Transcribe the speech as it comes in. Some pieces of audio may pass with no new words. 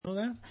Know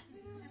that?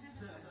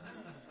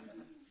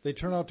 They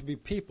turn out to be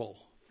people,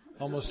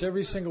 almost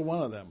every single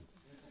one of them.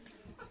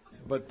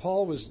 But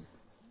Paul was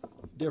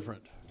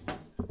different,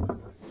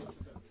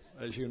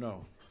 as you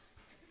know.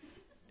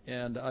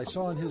 And I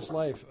saw in his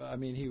life,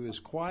 he was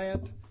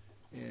quiet,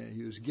 and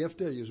he was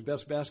gifted. He was the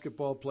best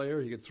basketball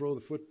player. He could throw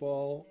the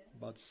football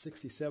about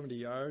 60, 70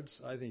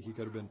 yards. I think he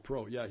could have been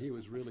pro. Yeah, he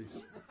was really,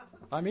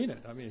 I mean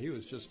it. He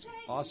was just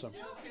awesome.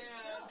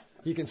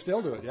 He can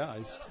still do it, yeah.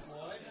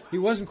 He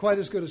wasn't quite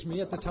as good as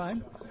me at the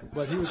time,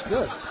 but he was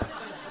good.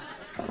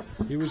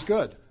 He was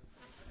good.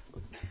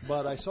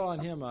 But I saw in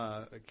him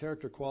a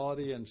character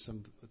quality and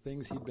some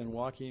things. He'd been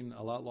walking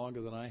a lot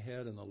longer than I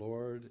had in the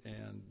Lord,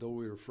 and though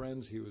we were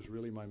friends, he was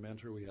really my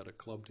mentor. We had a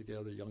club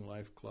together, Young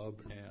Life Club,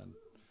 and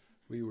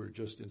we were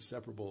just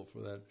inseparable for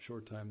that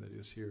short time that he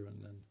was here,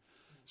 and then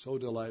so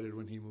delighted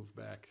when he moved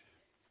back.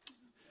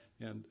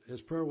 And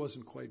his prayer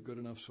wasn't quite good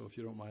enough, so if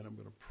you don't mind, I'm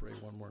going to pray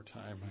one more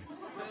time.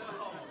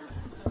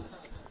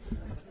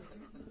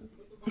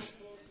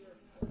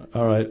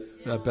 All right,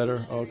 that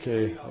better?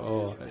 Okay.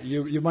 Oh,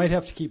 you might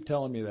have to keep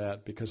telling me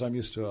that because I'm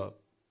used to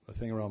a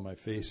thing around my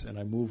face and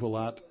I move a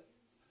lot,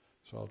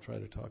 so I'll try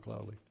to talk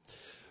loudly.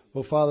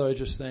 Well, Father, I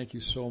just thank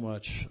you so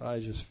much. I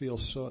just feel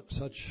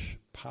such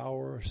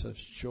power,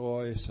 such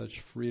joy,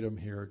 such freedom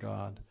here,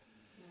 God.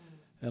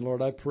 And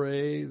Lord, I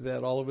pray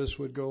that all of us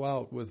would go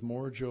out with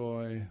more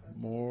joy,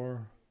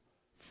 more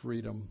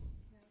freedom,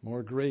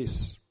 more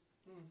grace,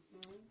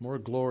 more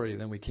glory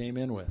than we came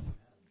in with.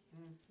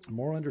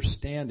 More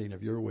understanding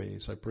of your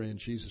ways. I pray in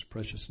Jesus'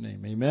 precious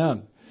name.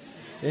 Amen.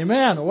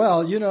 Amen.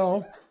 Well,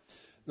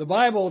 the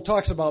Bible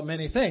talks about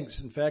many things.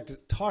 In fact,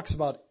 it talks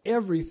about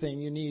everything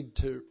you need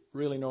to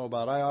really know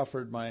about. I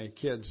offered my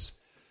kids,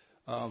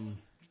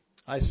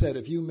 I said,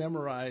 if you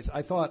memorize,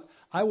 I thought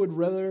I would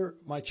rather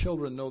my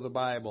children know the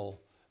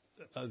Bible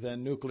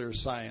than nuclear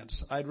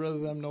science. I'd rather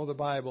them know the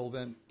Bible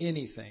than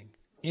anything.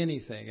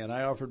 And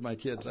I offered my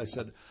kids, I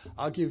said,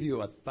 I'll give you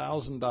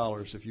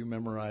 $1,000 if you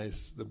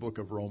memorize the book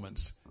of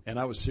Romans. And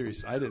I was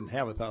serious. I didn't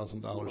have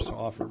 $1,000 to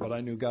offer, but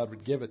I knew God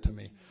would give it to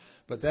me.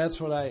 But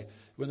that's what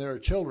when they were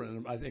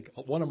children, I think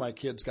one of my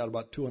kids got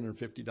about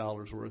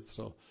 $250 worth.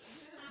 So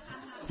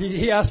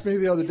he asked me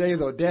the other day,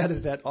 though, Dad,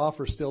 is that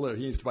offer still there?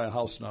 He needs to buy a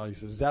house now. He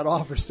says, is that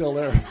offer still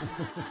there?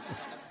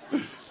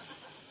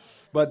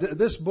 But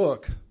this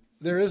book,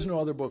 there is no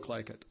other book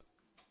like it.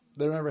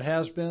 There never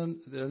has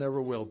been. There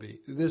never will be.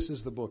 This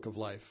is the book of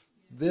life.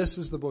 This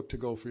is the book to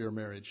go for your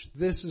marriage.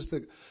 This is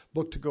the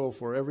book to go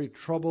for every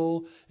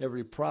trouble,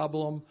 every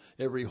problem,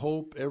 every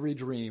hope, every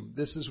dream.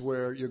 This is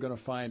where you're going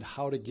to find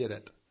how to get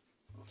it.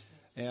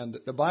 And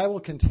the Bible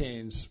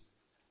contains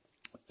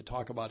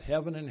talk about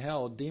heaven and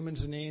hell,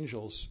 demons and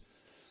angels,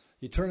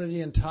 eternity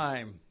and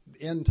time,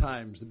 the end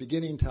times, the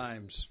beginning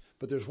times.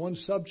 But there's one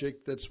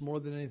subject that's more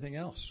than anything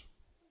else.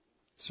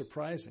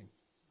 Surprising.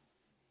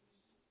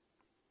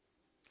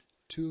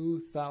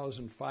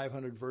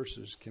 2,500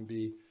 verses can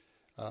be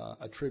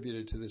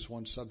attributed to this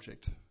one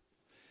subject.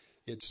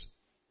 It's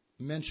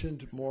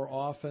mentioned more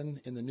often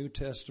in the New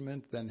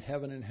Testament than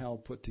heaven and hell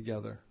put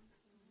together.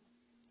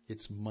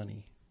 It's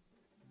money.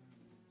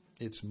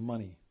 It's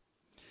money.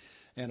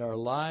 And our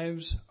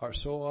lives are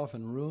so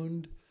often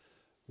ruined.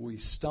 We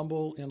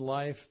stumble in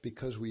life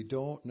because we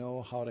don't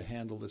know how to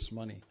handle this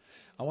money.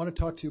 I want to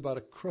talk to you about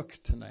a crook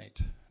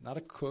tonight. Not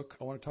a cook.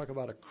 I want to talk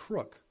about a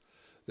crook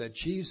that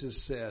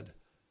Jesus said,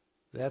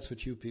 that's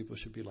what you people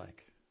should be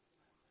like.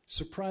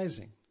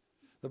 Surprising.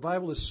 The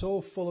Bible is so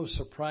full of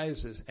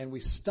surprises, and we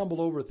stumble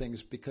over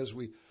things because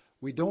we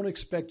don't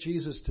expect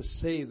Jesus to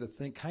say the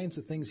kinds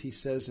of things he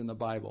says in the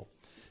Bible.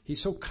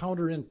 He's so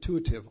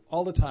counterintuitive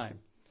all the time.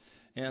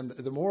 And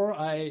the more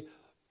I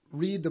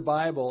read the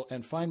Bible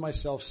and find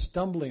myself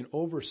stumbling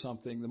over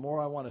something, the more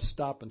I want to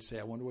stop and say,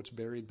 I wonder what's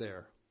buried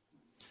there.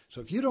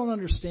 So if you don't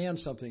understand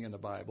something in the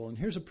Bible, and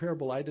here's a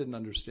parable I didn't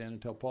understand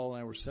until Paul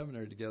and I were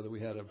seminary together. We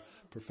had a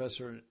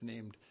professor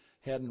named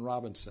Haddon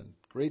Robinson,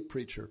 great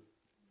preacher,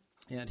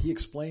 and he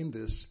explained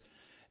this,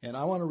 and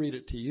I want to read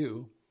it to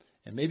you.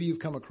 And maybe you've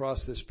come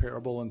across this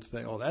parable and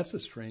think, oh, that's a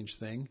strange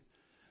thing,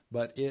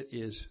 but it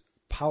is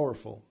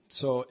powerful.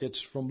 So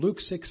it's from Luke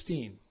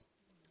 16,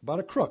 about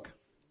a crook.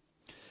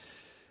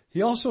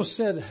 He also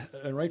said,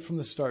 and right from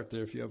the start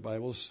there, if you have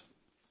Bibles,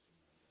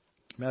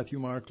 Matthew,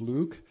 Mark,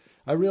 Luke.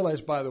 I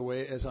realize, by the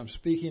way, as I'm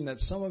speaking, that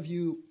some of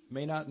you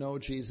may not know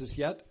Jesus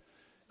yet,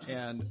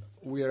 and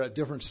we are at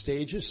different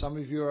stages. Some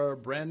of you are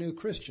brand new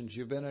Christians.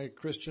 You've been a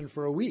Christian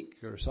for a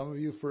week, or some of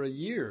you for a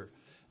year.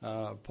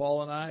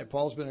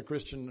 Paul's been a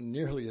Christian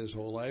nearly his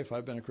whole life.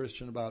 I've been a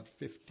Christian about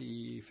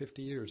 50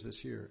 years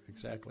this year,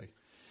 exactly.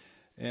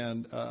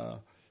 And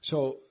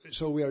so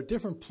we are at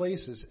different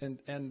places,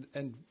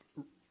 and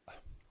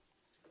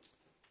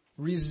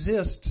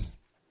resist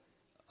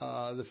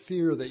the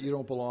fear that you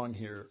don't belong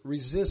here.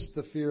 Resist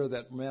the fear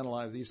that, man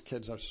alive, these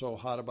kids are so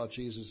hot about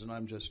Jesus, and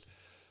I'm just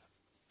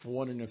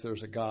wondering if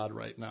there's a God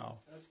right now.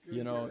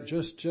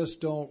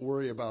 Just don't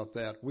worry about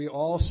that. We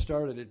all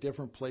started at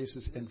different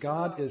places, and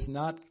God is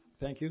not,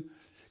 thank you,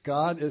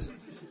 God is,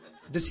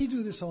 does he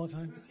do this all the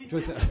time?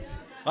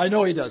 I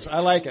know he does. I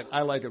like it.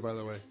 I like it, by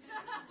the way.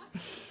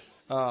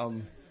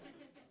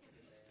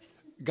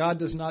 God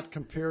does not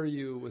compare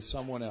you with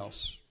someone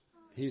else.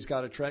 He's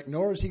got a track,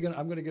 nor is he going to,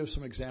 I'm going to give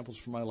some examples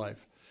from my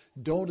life.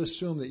 Don't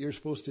assume that you're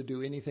supposed to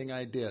do anything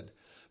I did.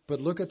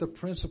 But look at the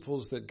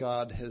principles that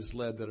God has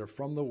led that are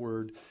from the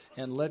Word,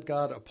 and let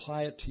God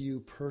apply it to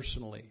you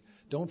personally.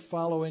 Don't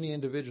follow any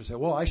individual. Say,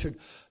 well, I should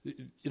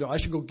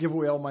go give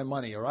away all my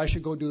money, or I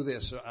should go do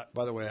this.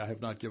 By the way, I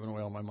have not given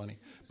away all my money.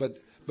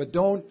 But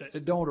don't,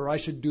 or I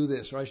should do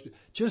this, or I should.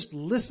 Just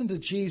listen to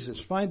Jesus.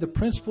 Find the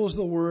principles of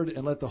the Word,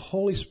 and let the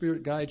Holy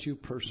Spirit guide you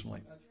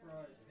personally. That's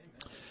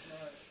right.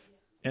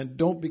 And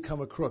don't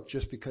become a crook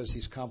just because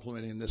he's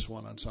complimenting this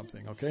one on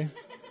something, okay?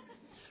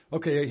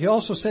 Okay, he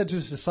also said to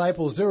his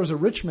disciples, there was a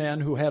rich man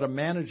who had a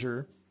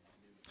manager.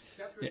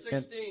 Chapter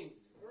 16,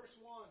 verse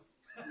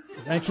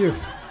 1. Thank you.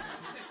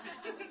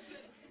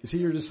 Is he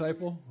your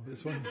disciple,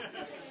 this one?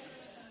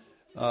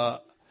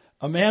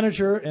 A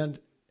manager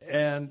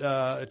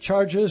and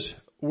charges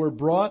were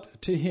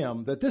brought to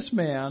him that this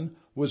man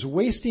was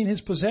wasting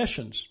his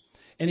possessions.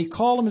 And he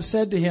called him and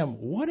said to him,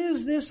 what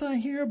is this I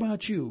hear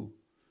about you?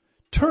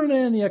 Turn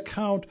in the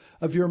account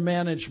of your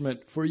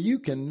management, for you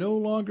can no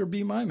longer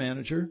be my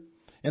manager.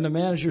 And the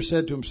manager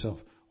said to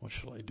himself, what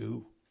shall I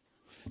do?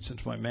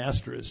 Since my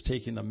master is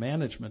taking the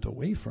management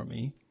away from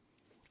me,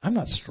 I'm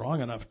not strong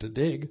enough to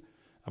dig.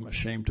 I'm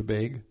ashamed to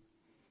beg.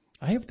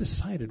 I have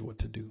decided what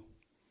to do,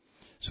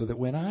 so that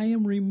when I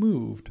am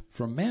removed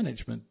from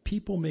management,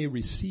 people may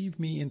receive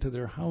me into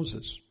their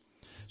houses.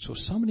 So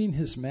summoning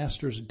his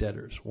master's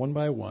debtors, one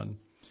by one,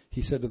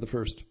 he said to the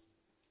first,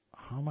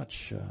 how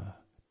much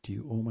do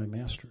you owe my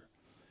master?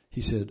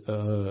 He said,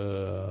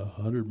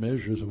 100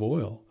 measures of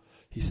oil.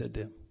 He said to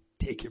him,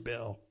 take your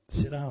bill,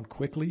 sit down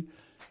quickly,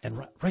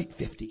 and write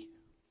 50.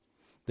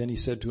 Then he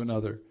said to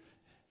another,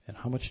 and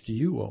how much do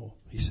you owe?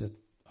 He said,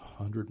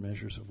 100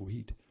 measures of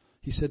wheat.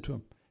 He said to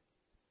him,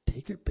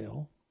 take your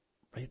bill,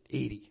 write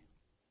 80.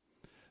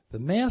 The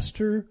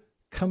master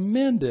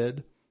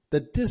commended the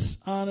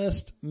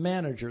dishonest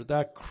manager,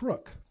 that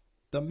crook.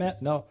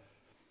 Now,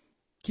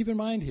 keep in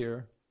mind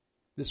here,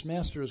 this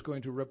master is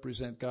going to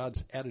represent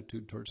God's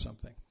attitude towards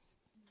something.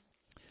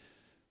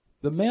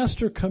 The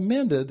master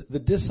commended the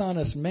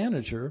dishonest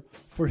manager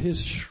for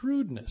his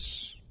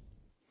shrewdness.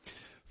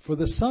 For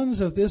the sons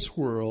of this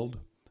world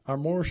are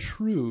more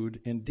shrewd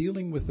in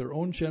dealing with their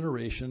own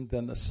generation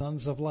than the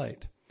sons of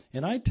light.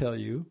 And I tell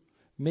you,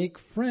 make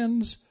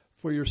friends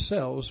for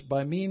yourselves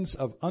by means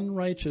of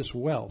unrighteous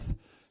wealth,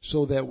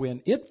 so that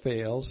when it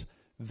fails,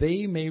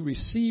 they may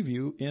receive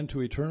you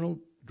into eternal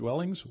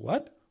dwellings.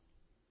 What?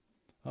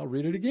 I'll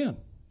read it again.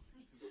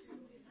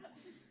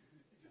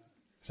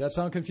 Does that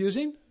sound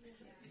confusing?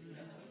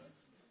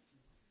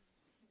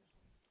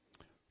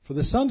 For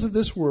the sons of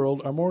this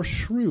world are more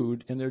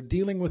shrewd in their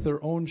dealing with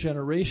their own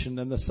generation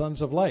than the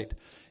sons of light.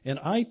 And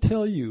I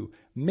tell you,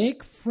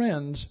 make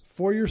friends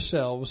for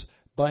yourselves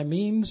by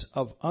means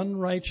of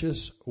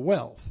unrighteous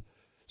wealth,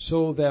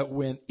 so that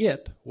when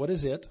it, what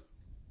is it?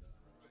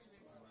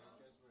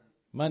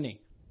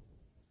 Money.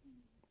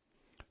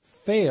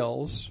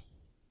 Fails,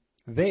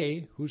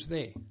 they, who's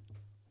they?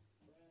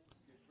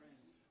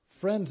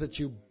 Friends that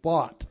you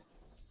bought.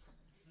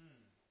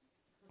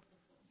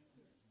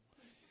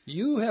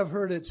 You have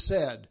heard it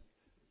said,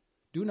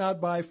 do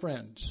not buy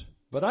friends.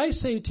 But I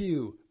say to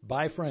you,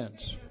 buy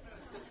friends.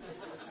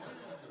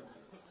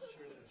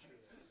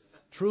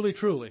 Truly,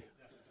 truly.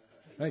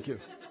 Thank you.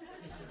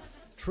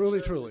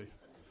 Truly, truly.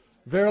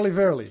 Verily,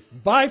 verily.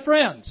 Buy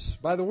friends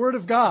by the word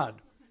of God.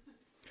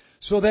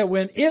 So that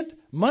when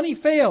money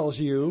fails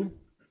you,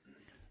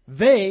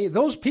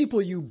 those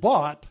people you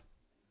bought,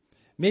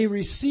 may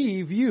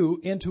receive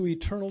you into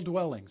eternal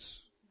dwellings.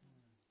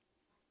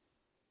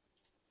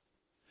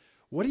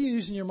 What are you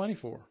using your money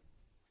for?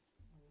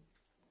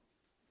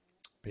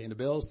 Paying the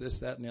bills, this,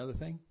 that, and the other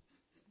thing?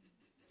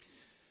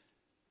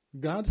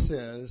 God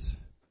says,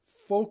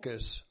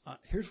 focus.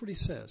 Here's what he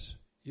says.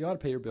 You ought to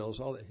pay your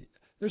bills. All that.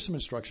 There's some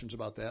instructions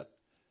about that.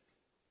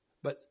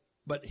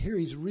 But here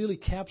he's really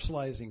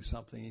capsulizing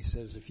something. He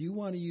says, if you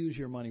want to use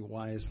your money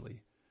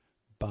wisely,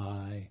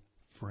 buy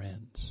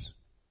friends.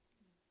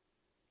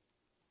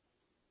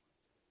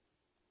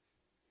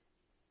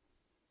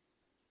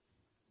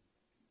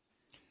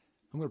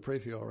 I'm going to pray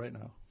for you all right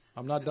now.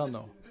 I'm not done,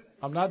 though.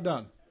 I'm not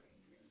done.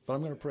 But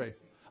I'm going to pray.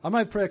 I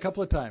might pray a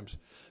couple of times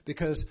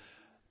because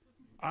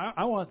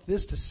I want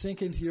this to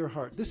sink into your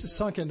heart. This has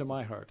sunk into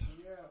my heart.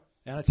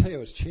 And I tell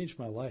you, it's changed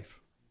my life.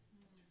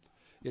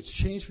 It's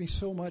changed me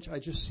so much. I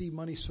just see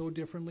money so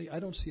differently. I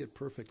don't see it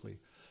perfectly.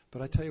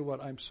 But I tell you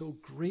what, I'm so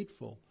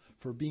grateful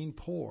for being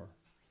poor.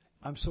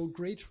 I'm so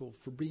grateful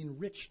for being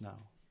rich now.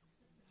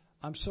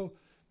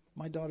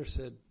 My daughter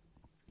said,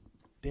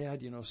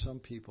 Dad, some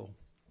people,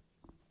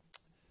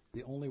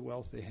 the only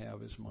wealth they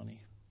have is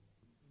money.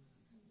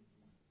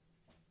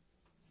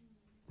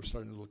 We're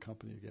starting a little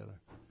company together.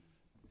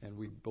 And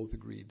we both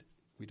agreed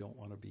we don't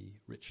want to be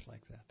rich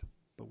like that,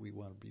 but we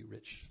want to be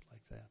rich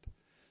like that.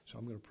 So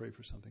I'm going to pray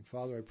for something.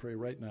 Father, I pray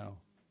right now.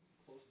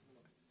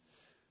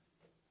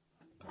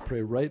 I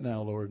pray right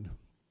now, Lord,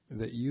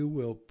 that you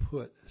will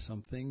put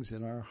some things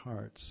in our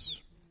hearts,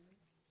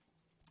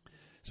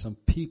 some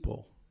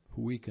people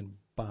who we can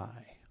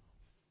buy,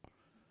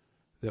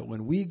 that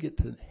when we get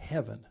to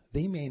heaven,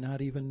 they may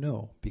not even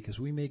know because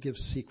we may give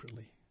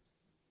secretly.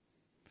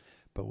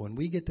 But when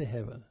we get to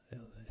heaven,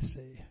 they'll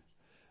say,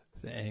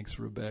 thanks,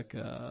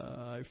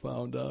 Rebecca. I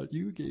found out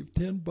you gave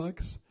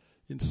 $10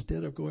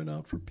 instead of going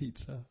out for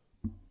pizza.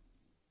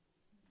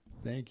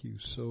 Thank you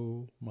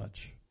so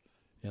much.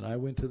 And I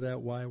went to that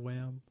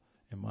YWAM,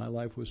 and my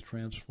life was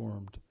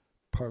transformed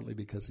partly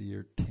because of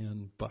your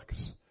 $10.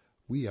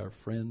 We are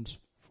friends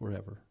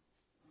forever.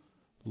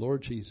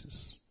 Lord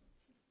Jesus.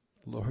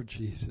 Lord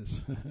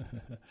Jesus.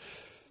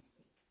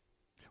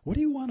 What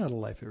do you want out of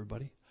life,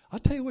 everybody? I'll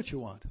tell you what you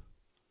want.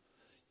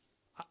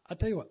 I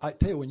tell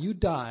you, when you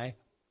die,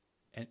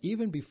 and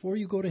even before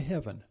you go to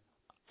heaven,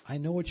 I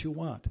know what you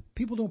want.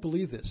 People don't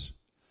believe this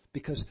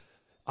because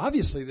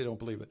obviously they don't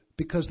believe it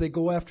because they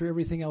go after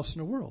everything else in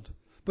the world.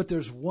 But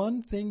there's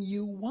one thing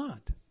you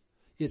want.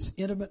 It's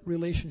intimate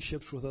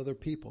relationships with other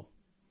people.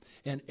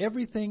 And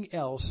everything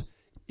else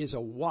is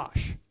a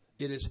wash.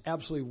 It is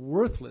absolutely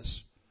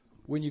worthless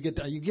when you get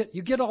done.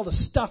 You get all the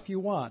stuff you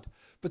want,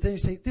 but then you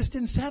say, this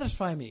didn't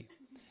satisfy me.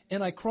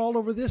 And I crawled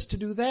over this to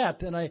do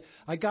that, and I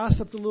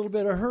gossiped a little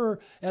bit of her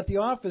at the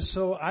office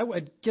so I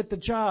would get the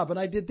job, and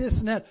I did this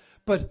and that.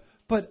 But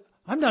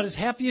I'm not as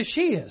happy as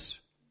she is.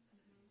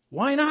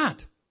 Why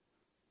not?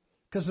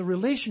 Because the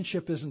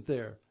relationship isn't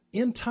there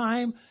in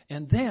time,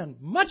 and then,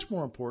 much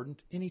more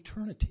important, in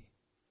eternity.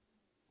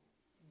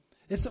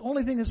 It's the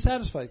only thing that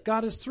satisfies.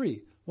 God is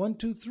three. 1,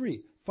 2,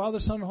 3. Father,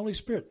 Son, and Holy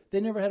Spirit. They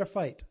never had a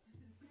fight.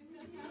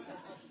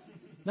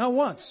 Not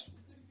once.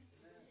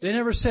 They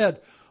never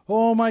said,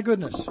 oh my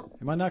goodness.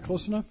 Am I not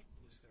close enough?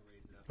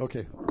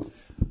 Okay.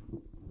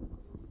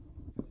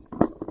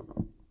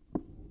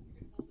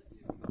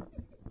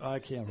 I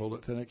can't hold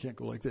it. Then I can't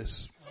go like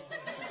this.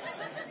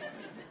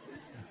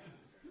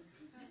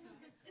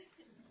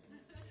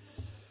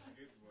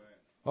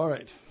 All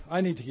right.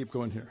 I need to keep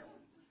going here.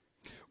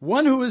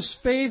 One who is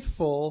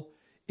faithful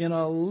in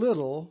a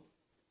little,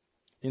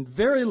 in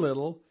very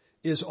little,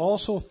 is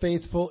also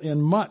faithful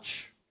in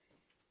much.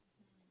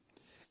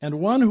 And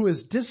one who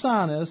is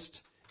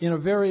dishonest in a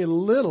very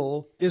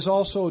little is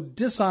also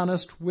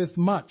dishonest with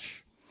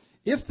much.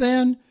 If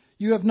then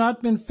you have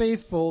not been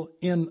faithful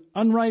in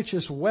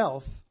unrighteous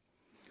wealth,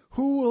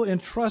 who will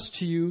entrust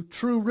to you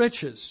true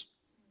riches?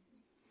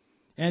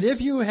 And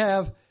if you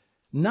have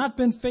not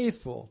been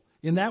faithful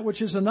in that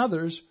which is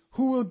another's,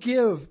 who will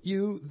give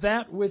you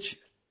that which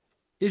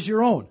is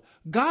your own?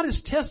 God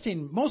is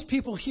testing most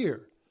people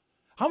here.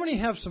 How many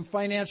have some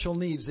financial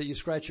needs that you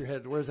scratch your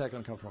head? Where's that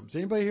going to come from? Does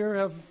anybody here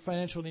have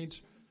financial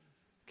needs?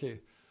 Okay.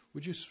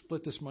 Would you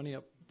split this money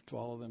up to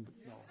all of them?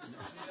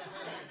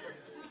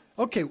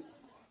 No. Okay.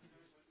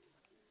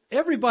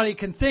 Everybody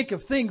can think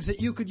of things that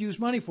you could use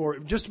money for.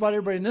 Just about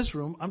everybody in this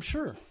room, I'm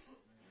sure.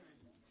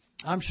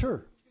 I'm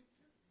sure.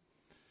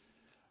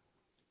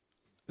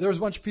 There was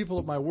a bunch of people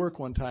at my work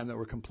one time that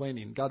were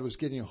complaining. God was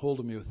getting a hold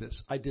of me with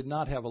this. I did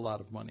not have a lot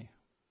of money.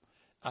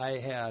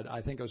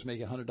 I think I was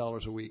making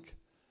 $100 a week.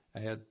 I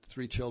had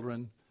 3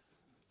 children,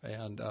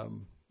 and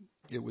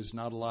it was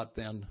not a lot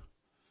then.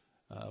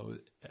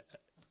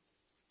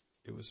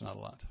 It was not a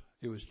lot.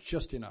 It was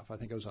just enough. I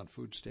think I was on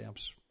food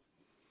stamps.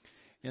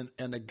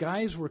 And the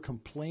guys were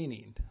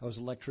complaining. I was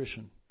an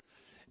electrician.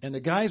 And the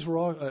guys were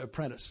all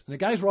apprentice. And the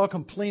guys were all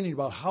complaining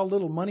about how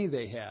little money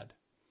they had.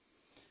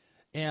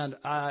 And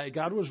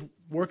God was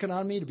working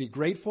on me to be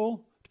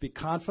grateful, to be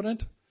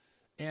confident.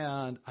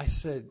 And I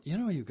said, you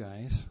know, you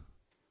guys,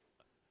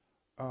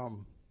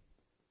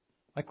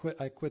 I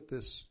quit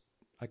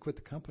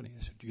the company.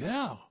 I said,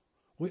 yeah.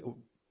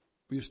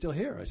 You're still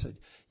here? I said,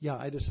 yeah,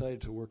 I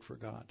decided to work for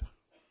God.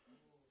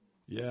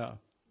 Yeah.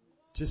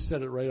 Just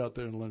said it right out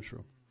there in the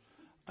lunchroom.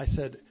 I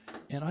said,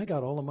 and I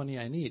got all the money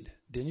I need.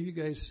 Do any of you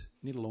guys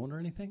need a loan or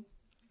anything?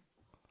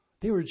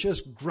 They were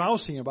just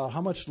grousing about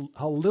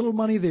how little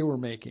money they were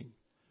making.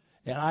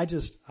 And I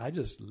just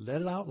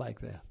let it out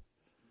like that.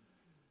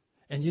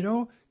 And you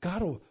know,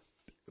 God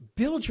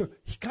wants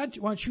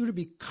you to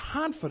be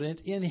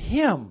confident in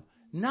Him,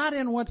 not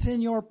in what's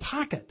in your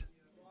pocket.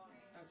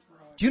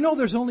 Do you know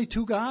there's only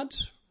 2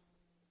 gods?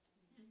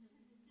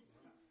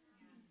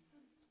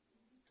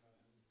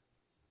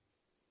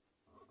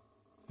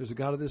 There's the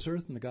God of this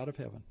earth and the God of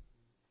heaven.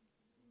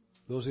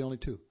 Those are the only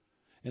 2.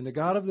 And the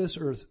God of this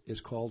earth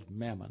is called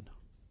Mammon.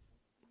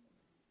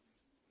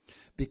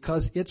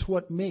 Because it's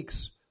what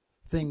makes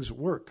things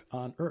work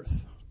on earth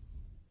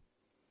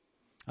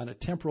on a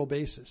temporal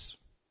basis.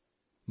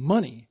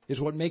 Money is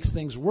what makes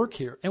things work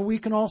here. And we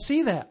can all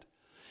see that.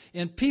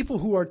 And people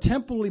who are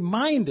temporally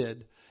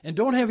minded and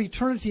don't have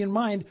eternity in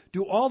mind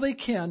do all they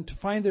can to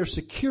find their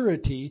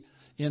security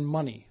in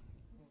money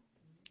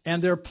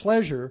and their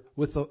pleasure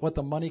with what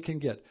the money can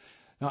get.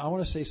 Now, I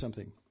want to say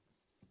something.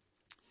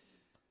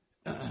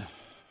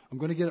 I'm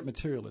going to get at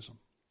materialism.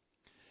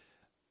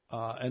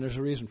 And there's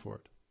a reason for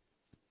it.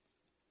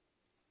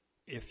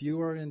 If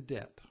you are in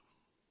debt,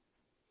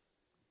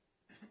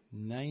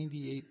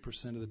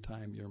 98% of the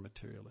time, you're a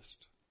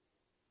materialist.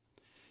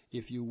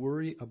 If you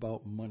worry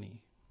about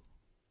money,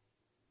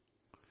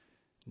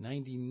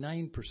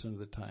 99% of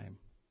the time,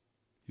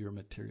 you're a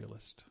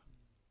materialist.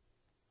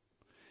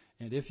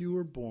 And if you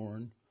were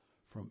born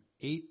from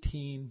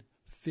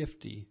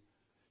 1850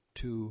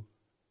 to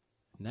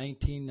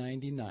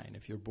 1999,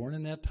 if you're born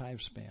in that time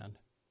span,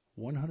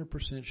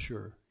 100%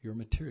 sure you're a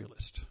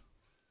materialist.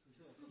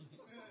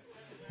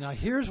 Now,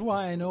 here's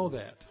why I know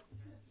that.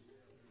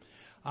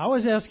 I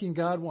was asking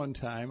God one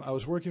time, I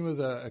was working with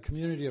a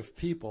community of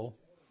people,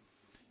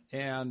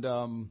 and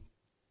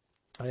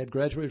I had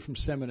graduated from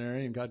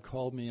seminary, and God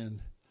called me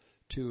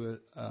into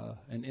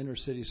an inner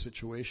city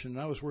situation,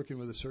 and I was working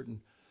with a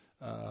certain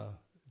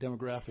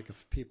demographic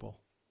of people.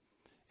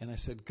 And I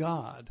said,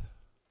 God,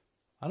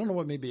 I don't know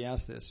what made me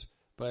ask this,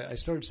 but I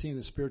started seeing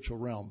the spiritual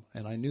realm,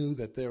 and I knew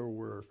that there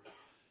were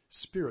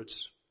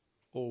spirits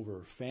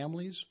over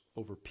families,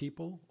 over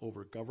people,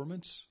 over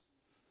governments,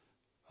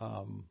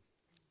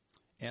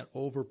 and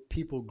over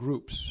people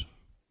groups.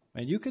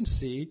 And you can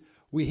see,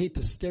 we hate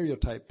to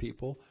stereotype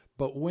people,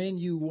 but when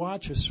you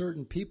watch a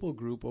certain people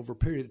group over a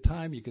period of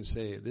time, you can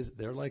say,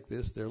 they're like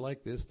this, they're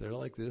like this, they're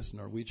like this.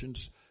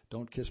 Norwegians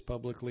don't kiss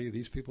publicly.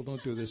 These people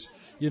don't do this.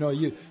 You know,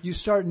 you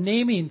start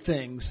naming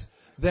things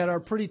that are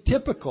pretty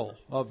typical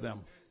of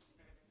them.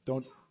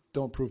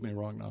 Don't prove me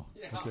wrong now.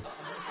 Okay.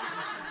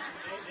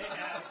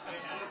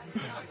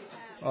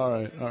 All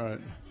right.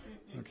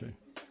 Okay.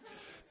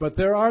 But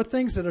there are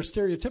things that are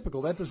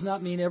stereotypical. That does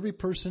not mean every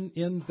person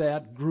in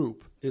that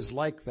group is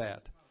like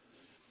that.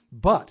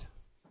 But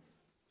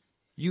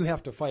you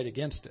have to fight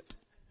against it.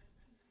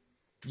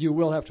 You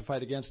will have to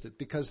fight against it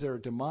because there are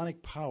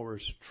demonic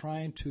powers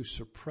trying to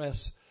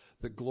suppress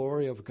the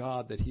glory of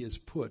God that He has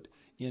put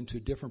into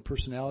different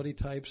personality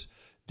types,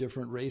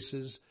 different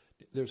races.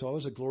 There's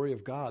always a glory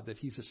of God that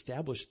He's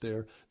established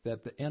there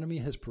that the enemy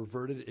has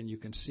perverted, and you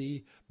can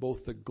see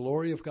both the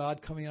glory of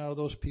God coming out of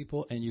those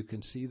people and you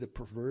can see the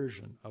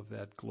perversion of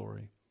that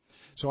glory.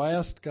 So I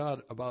asked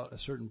God about a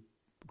certain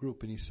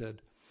group, and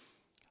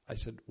I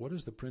said, what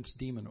is the prince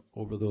demon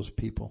over those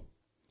people?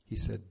 He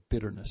said,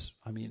 bitterness.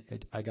 I mean,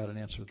 I got an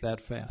answer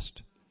that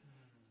fast.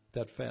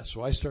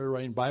 So I started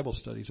writing Bible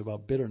studies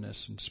about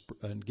bitterness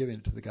and giving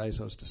it to the guys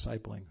I was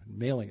discipling, and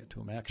mailing it to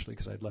them actually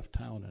because I'd left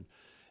town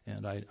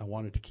and I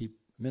wanted to keep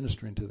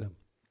ministering to them.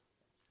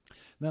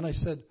 And then I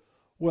said,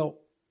 well,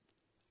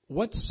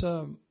 what's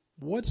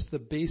the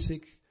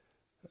basic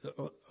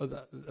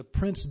the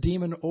prince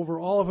demon over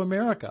all of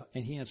America?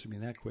 And he answered me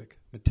that quick,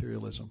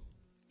 materialism.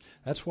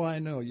 That's why I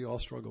know you all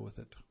struggle with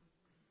it.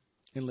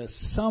 Unless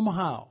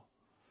somehow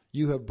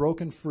you have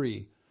broken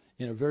free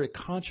in a very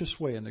conscious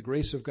way, and the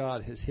grace of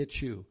God has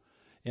hit you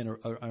in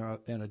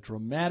a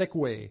dramatic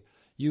way,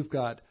 you've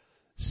got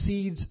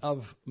seeds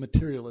of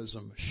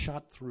materialism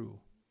shot through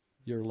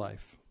your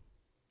life.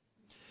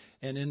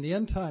 And in the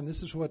end time,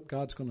 this is what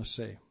God's going to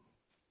say.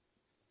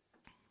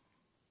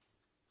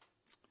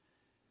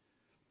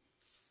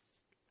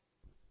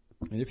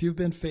 And if you've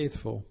been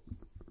faithful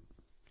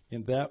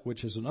in that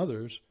which is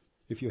another's,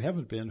 if you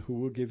haven't been, who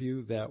will give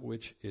you that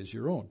which is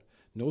your own?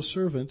 No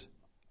servant,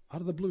 out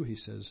of the blue he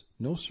says,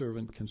 no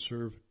servant can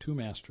serve two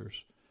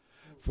masters.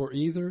 For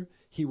either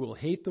he will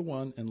hate the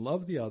one and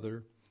love the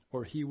other,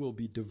 or he will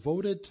be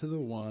devoted to the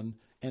one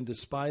and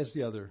despise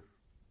the other.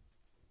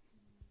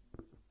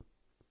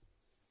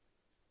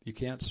 You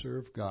can't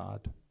serve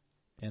God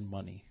and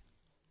money.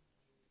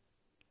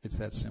 It's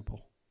that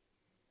simple.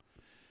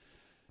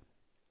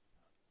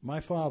 My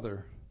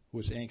father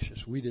was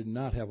anxious. We did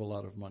not have a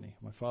lot of money.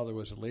 My father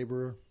was a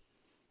laborer.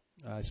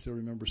 I still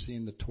remember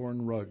seeing the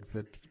torn rug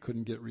that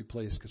couldn't get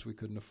replaced because we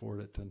couldn't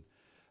afford it. And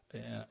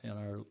in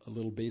our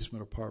little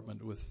basement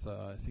apartment with,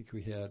 I think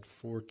we had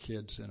 4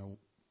 kids in a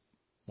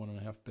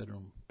 1.5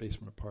 bedroom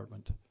basement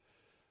apartment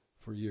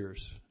for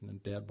years. And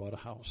then Dad bought a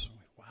house. I'm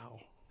like, wow.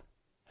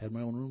 Had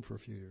my own room for a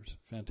few years.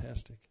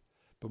 Fantastic.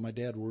 But my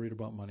dad worried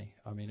about money.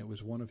 I mean, it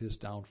was one of his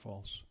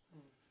downfalls.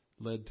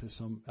 Led to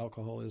some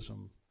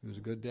alcoholism. He was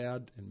a good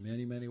dad in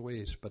many, many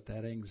ways, but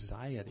that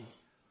anxiety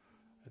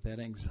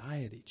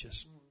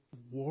just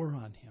wore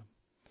on him.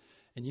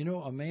 And you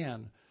know, a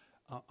man,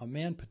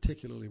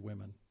 particularly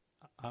women,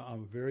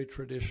 I'm very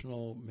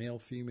traditional, male,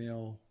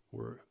 female,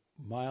 we're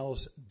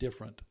miles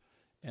different,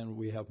 and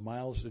we have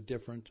miles of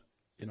different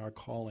in our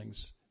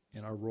callings,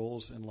 in our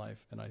roles in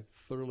life, and I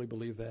thoroughly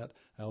believe that.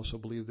 I also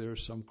believe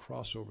there's some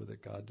crossover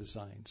that God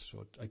designs.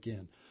 So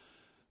again,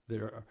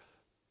 there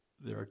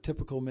are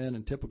typical men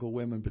and typical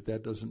women, but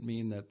that doesn't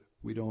mean that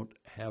we don't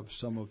have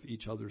some of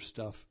each other's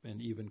stuff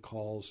and even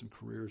calls and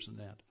careers and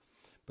that.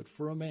 But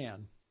for a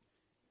man,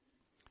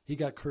 he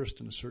got cursed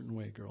in a certain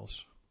way,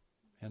 girls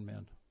and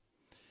men.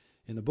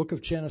 In the book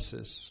of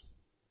Genesis,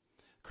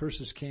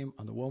 curses came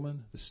on the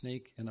woman, the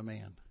snake, and a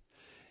man.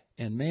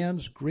 And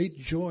man's great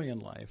joy in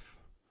life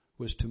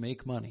was to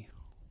make money.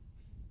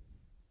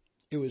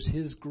 It was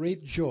his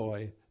great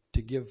joy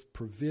to give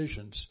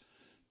provisions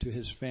to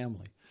his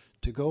family,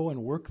 to go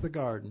and work the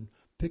garden,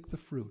 pick the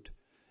fruit,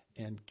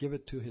 and give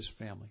it to his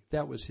family.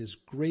 That was his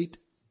great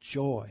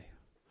joy.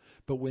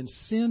 But when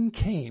sin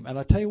came, and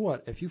I tell you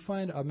what, if you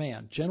find a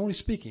man, generally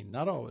speaking,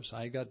 not always,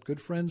 I got good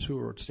friends who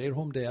are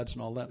stay-at-home dads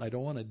and all that, and I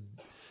don't want to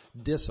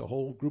diss a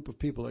whole group of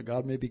people that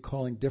God may be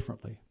calling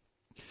differently.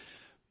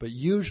 But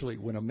usually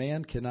when a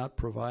man cannot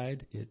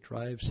provide, it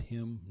drives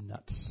him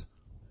nuts.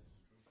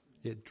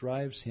 It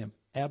drives him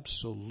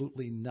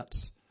absolutely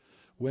nuts.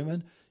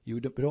 Women, you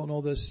don't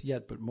know this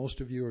yet, but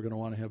most of you are going to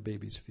want to have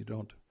babies if you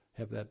don't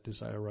have that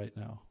desire right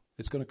now.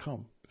 It's going to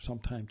come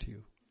sometime to you.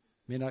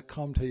 It may not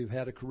come till you've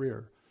had a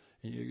career.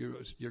 And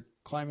you're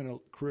climbing a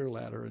career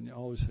ladder, and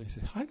all of a sudden you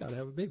say, I got to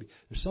have a baby.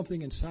 There's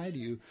something inside of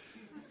you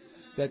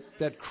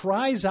that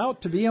cries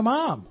out to be a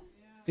mom.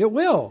 It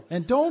will.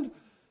 And don't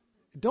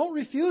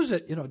refuse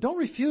it. Don't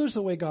refuse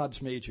the way God's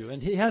made you.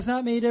 And He has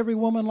not made every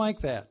woman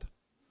like that.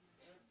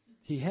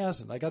 He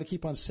hasn't. I got to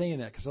keep on saying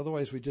that, because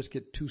otherwise we just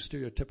get too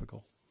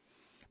stereotypical.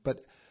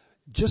 But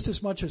just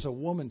as much as a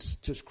woman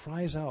just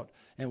cries out,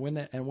 and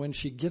when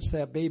she gets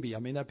that baby,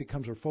 that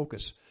becomes her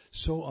focus.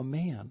 So a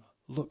man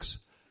looks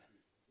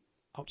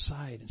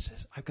outside and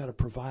says, I've got to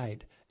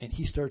provide. And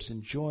he starts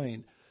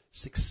enjoying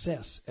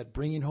success at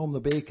bringing home the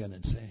bacon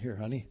and saying, here,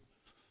 honey.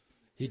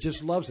 He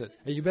just loves it.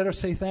 And you better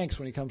say thanks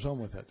when he comes home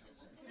with it.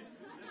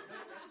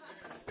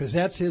 Because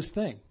that's his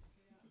thing.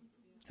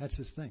 That's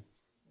his thing.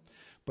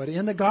 But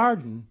in the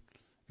garden,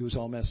 it was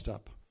all messed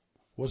up.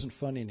 It wasn't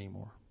fun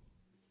anymore.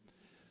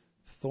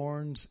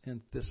 Thorns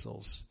and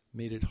thistles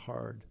made it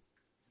hard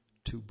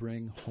to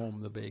bring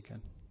home the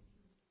bacon.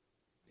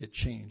 It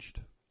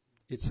changed.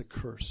 It's a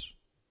curse.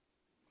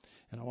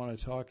 And I want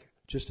to talk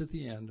just at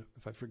the end,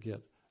 if I forget,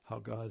 how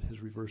God has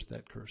reversed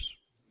that curse.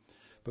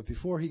 But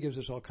before, He gives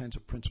us all kinds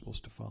of principles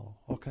to follow,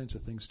 all kinds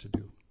of things to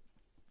do.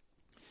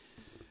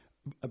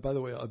 By the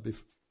way,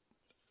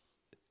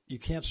 you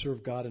can't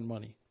serve God and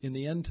money. In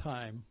the end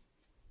time,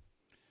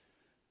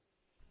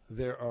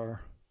 there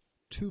are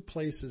two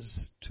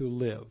places to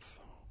live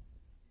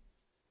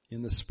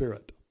in the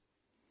Spirit.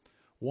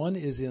 One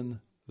is in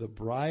the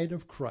bride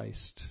of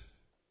Christ,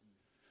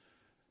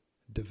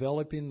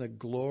 developing the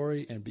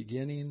glory and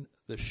beginning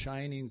the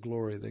shining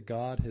glory that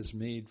God has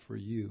made for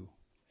you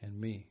and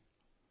me.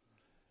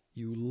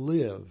 You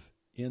live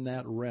in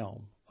that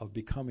realm of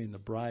becoming the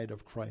bride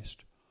of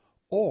Christ.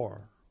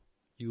 Or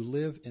you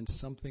live in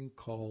something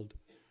called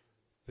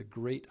the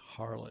great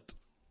harlot,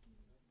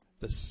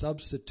 the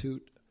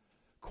substitute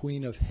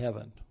queen of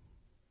heaven.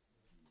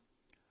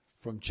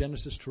 From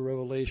Genesis to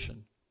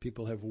Revelation,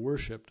 people have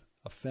worshipped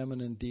a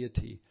feminine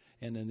deity,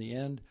 and in the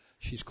end,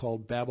 she's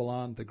called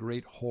Babylon, the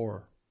great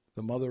whore,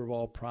 the mother of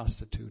all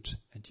prostitutes.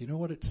 And do you know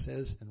what it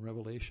says in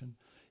Revelation?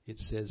 It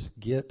says,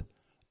 get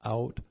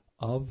out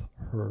of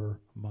her,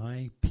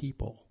 my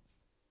people.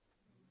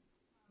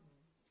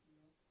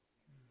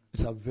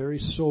 It's a very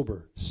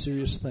sober,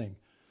 serious thing.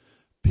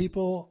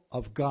 People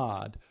of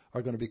God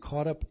are going to be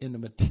caught up in the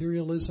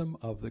materialism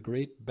of the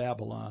great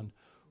Babylon,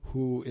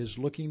 who is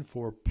looking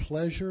for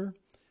pleasure,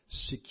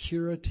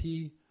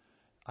 security,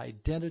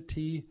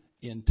 identity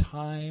in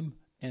time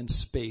and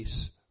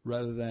space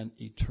rather than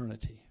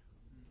eternity.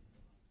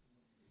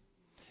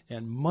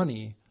 And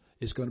money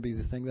is going to be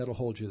the thing that will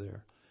hold you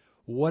there.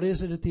 What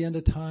is it at the end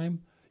of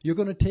time? You're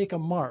going to take a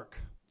mark.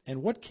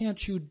 And what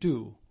can't you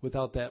do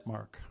without that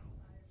mark?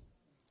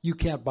 You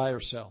can't buy or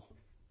sell.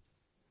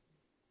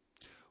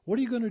 What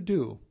are you going to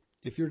do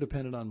if you're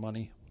dependent on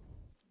money?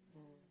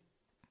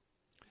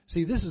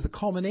 See, this is the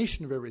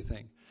culmination of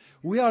everything.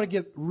 We ought to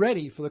get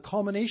ready for the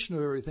culmination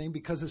of everything,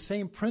 because the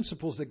same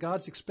principles that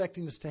God's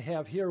expecting us to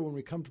have here when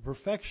we come to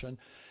perfection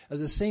are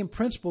the same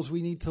principles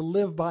we need to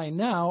live by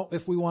now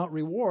if we want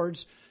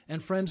rewards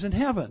and friends in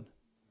heaven.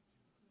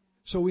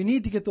 So we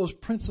need to get those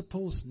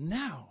principles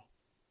now.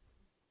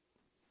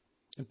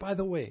 And by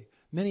the way,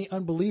 many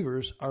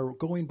unbelievers are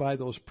going by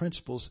those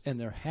principles, and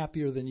they're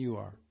happier than you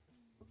are,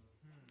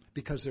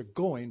 because they're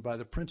going by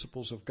the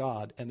principles of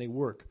God, and they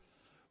work.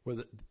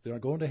 They're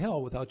going to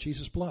hell without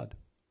Jesus' blood.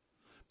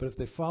 But if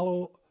they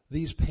follow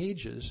these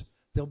pages,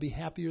 they'll be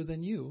happier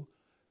than you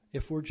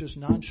if we're just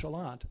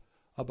nonchalant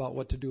about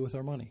what to do with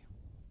our money.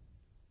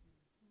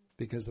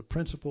 Because the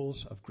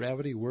principles of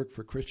gravity work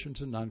for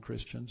Christians and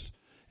non-Christians,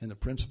 and the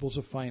principles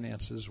of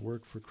finances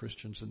work for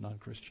Christians and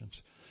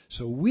non-Christians.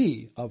 So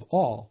we, of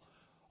all,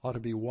 ought to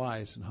be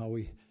wise in how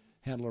we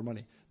handle our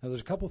money. Now,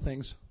 there's a couple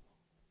things,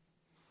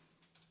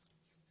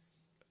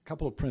 a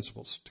couple of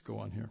principles to go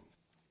on here.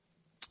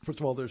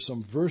 First of all, there's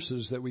some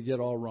verses that we get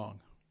all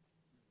wrong.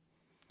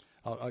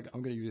 I'm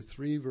going to give you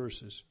 3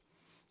 verses.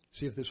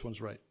 See if this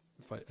one's right,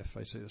 if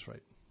I say this right.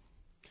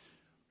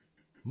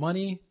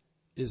 Money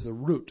is the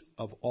root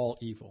of all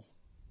evil.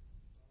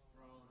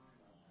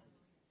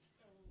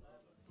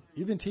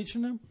 You've been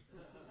teaching them?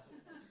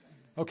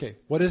 Okay,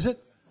 what is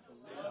it?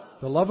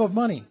 The love of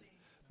money.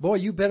 Boy,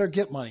 you better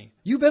get money.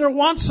 You better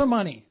want some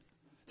money.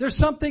 There's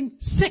something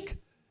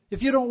sick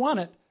if you don't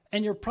want it,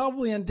 and you're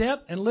probably in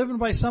debt and living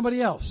by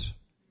somebody else.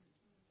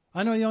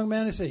 I know a young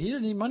man who said he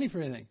didn't need money for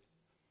anything.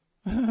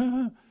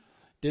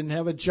 Didn't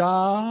have a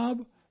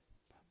job.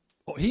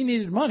 Oh, he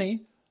needed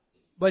money,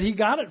 but he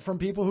got it from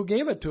people who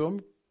gave it to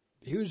him.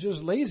 He was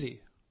just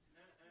lazy.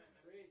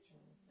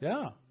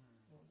 Yeah.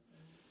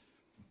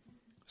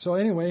 So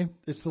anyway,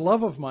 it's the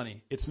love of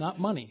money. It's not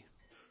money.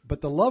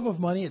 But the love of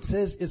money, it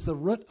says, is the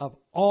root of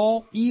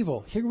all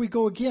evil. Here we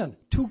go again.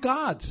 Two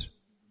gods.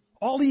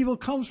 All evil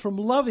comes from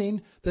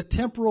loving the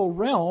temporal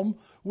realm,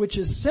 which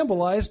is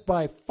symbolized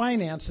by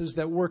finances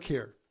that work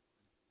here.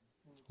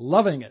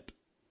 Loving it.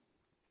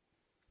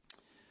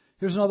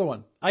 Here's another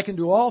one. I can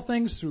do all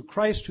things through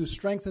Christ who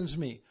strengthens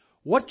me.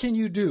 What can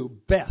you do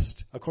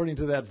best, according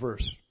to that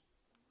verse?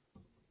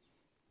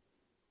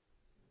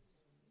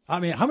 I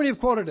mean, how many have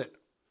quoted it?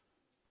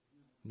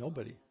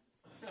 Nobody.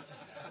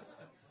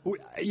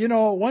 You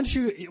know, once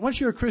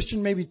you're a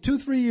Christian, maybe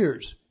 2-3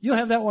 years, you'll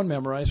have that one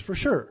memorized for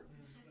sure.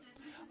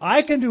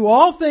 I can do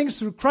all things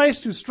through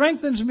Christ who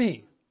strengthens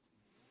me.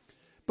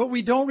 But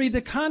we don't read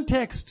the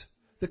context.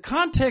 The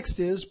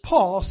context is,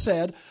 Paul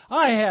said,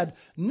 I had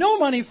no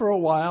money for a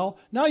while.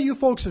 Now you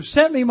folks have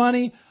sent me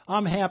money.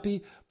 I'm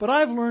happy. But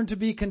I've learned to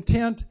be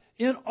content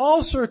in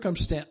all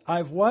circumstances.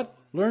 I've what?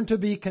 Learned to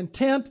be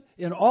content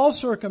in all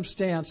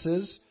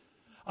circumstances.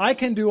 I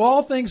can do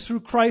all things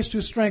through Christ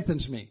who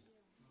strengthens me.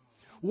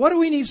 What do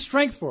we need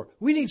strength for?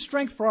 We need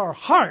strength for our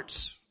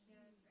hearts.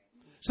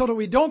 So that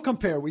we don't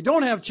compare. We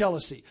don't have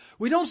jealousy.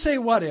 We don't say,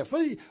 what if?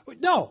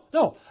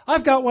 No.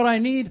 I've got what I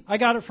need. I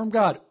got it from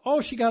God.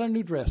 Oh, she got a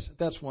new dress.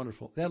 That's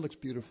wonderful. That looks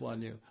beautiful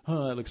on you.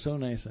 Oh, that looks so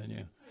nice on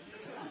you.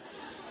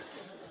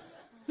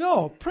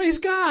 No, praise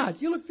God.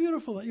 You look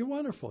beautiful. You're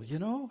wonderful. You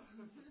know,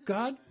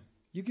 God,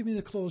 you give me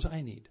the clothes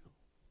I need.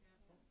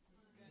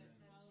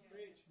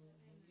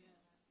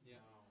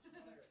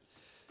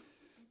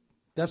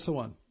 That's the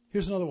one.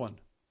 Here's another one.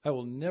 I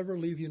will never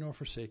leave you nor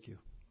forsake you.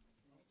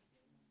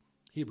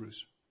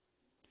 Hebrews.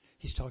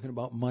 He's talking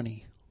about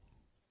money.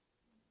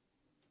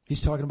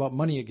 He's talking about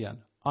money again.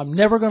 I'm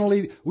never going to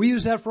leave. We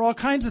use that for all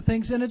kinds of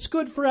things, and it's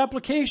good for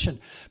application.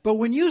 But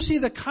when you see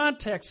the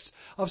context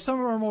of some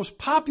of our most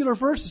popular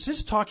verses,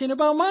 it's talking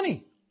about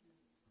money.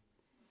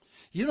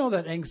 You know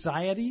that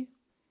anxiety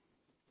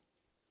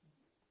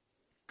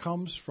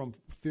comes from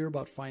fear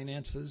about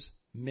finances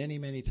many,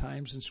 many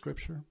times in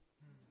Scripture.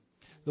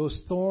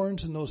 Those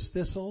thorns and those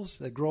thistles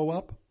that grow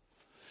up.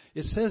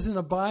 It says in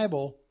the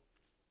Bible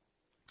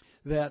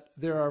that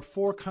there are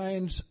 4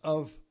 kinds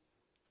of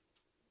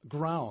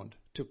ground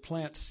to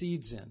plant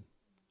seeds in.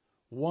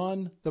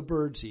 One, the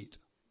birds eat.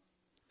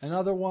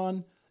 Another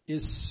one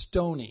is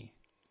stony.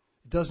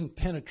 It doesn't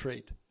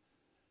penetrate.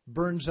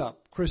 Burns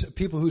up.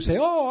 People who say,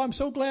 oh, I'm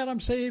so glad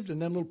I'm saved.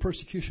 And then a little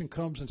persecution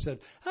comes and said,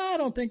 I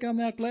don't think I'm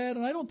that glad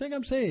and I don't think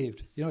I'm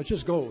saved. You know, it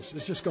just goes.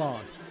 It's just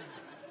gone.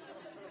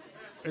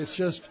 It's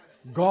just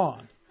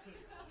gone.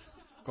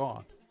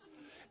 Gone.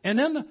 And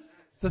then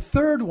the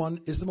third one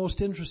is the most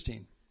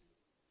interesting.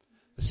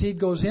 The seed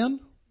goes in,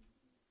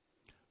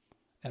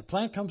 and a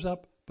plant comes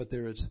up, but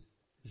there is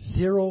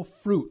 0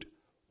 fruit.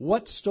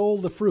 What stole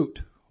the fruit?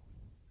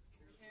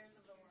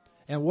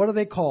 And what are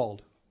they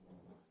called?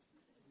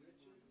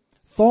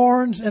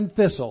 Thorns and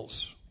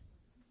thistles.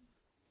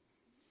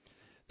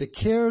 The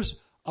cares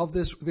of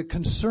this, the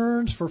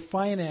concerns for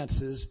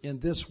finances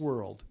in this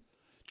world,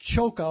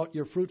 choke out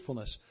your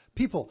fruitfulness.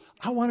 People,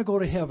 I want to go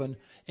to heaven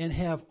and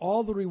have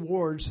all the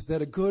rewards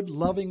that a good,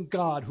 loving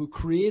God who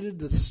created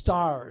the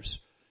stars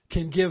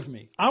can give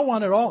me. I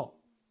want it all.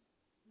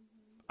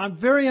 I'm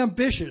very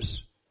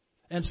ambitious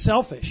and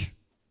selfish.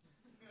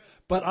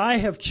 But I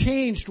have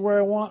changed where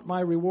I want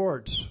my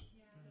rewards.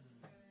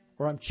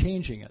 Or I'm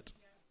changing it.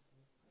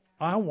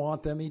 I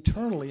want them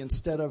eternally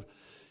instead of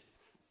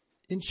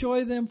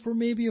enjoy them for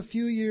maybe a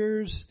few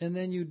years and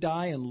then you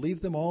die and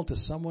leave them all to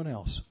someone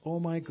else. Oh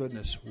my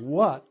goodness,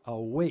 what a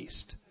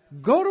waste.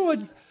 Go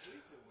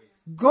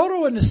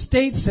to an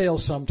estate sale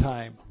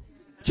sometime.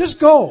 Just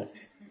go.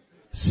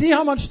 See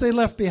how much they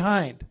left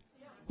behind.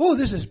 Oh,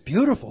 this is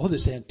beautiful. Oh,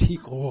 this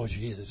antique. Oh,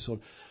 Jesus. So,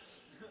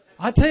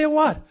 I tell you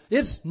what,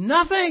 it's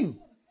nothing.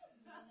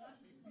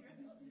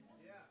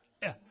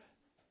 Yeah.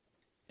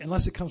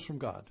 Unless it comes from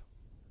God.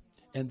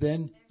 And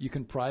then you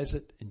can prize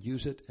it and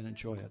use it and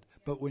enjoy it.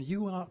 But when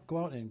you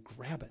go out and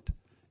grab it,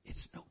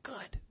 it's no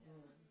good.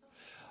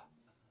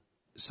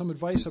 Some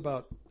advice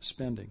about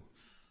spending.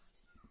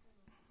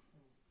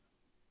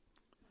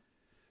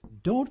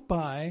 Don't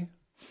buy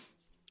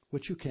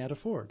what you can't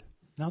afford.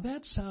 Now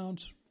that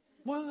sounds,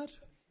 what?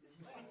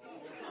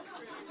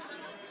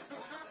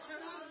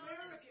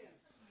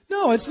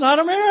 No, it's not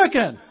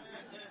American.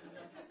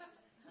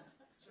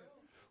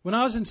 When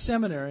I was in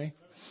seminary,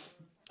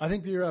 I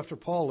think the year after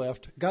Paul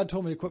left, God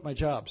told me to quit my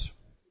jobs.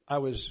 I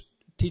was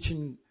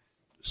teaching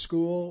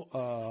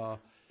school,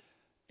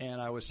 and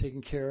I was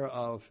taking care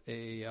of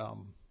a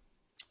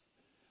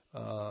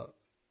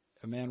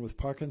man with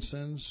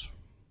Parkinson's.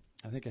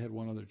 I think I had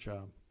one other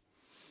job.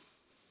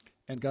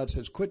 And God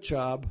says, quit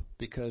job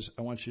because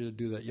I want you to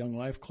do that Young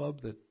Life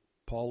Club that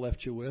Paul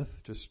left you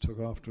with, just took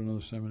off to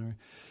another seminary.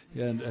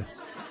 And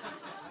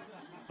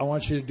I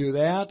want you to do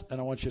that,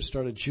 and I want you to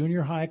start a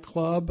junior high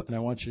club, and I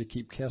want you to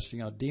keep casting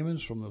out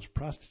demons from those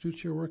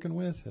prostitutes you're working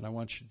with, and I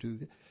want you to do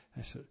that.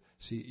 I said,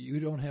 see, you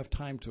don't have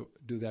time to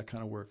do that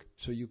kind of work,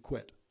 so you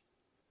quit.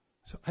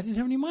 So I didn't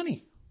have any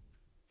money.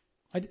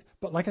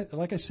 But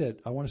like I said,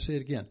 I want to say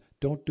it again.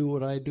 Don't do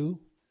what I do.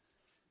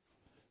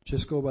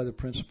 Just go by the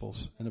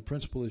principles. And the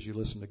principle is you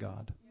listen to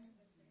God.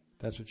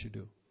 That's what you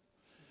do.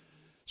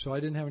 So I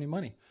didn't have any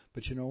money.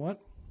 But you know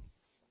what?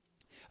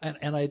 I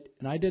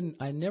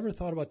never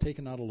thought about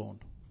taking out a loan.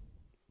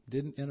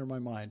 Didn't enter my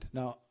mind.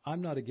 Now,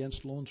 I'm not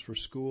against loans for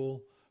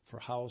school, for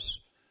house,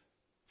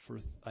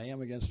 I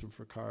am against them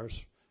for cars.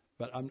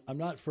 But I'm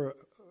not for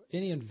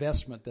any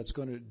investment that's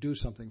going to do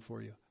something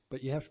for you.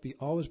 But you have to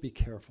always be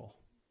careful.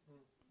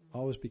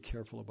 Always be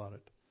careful about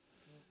it.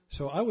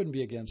 So I wouldn't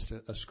be against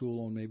a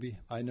school loan maybe.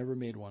 I never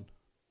made one.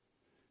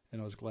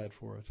 And I was glad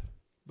for it.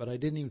 But I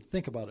didn't even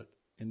think about it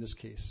in this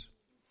case.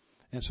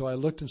 And so I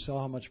looked and saw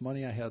how much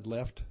money I had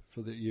left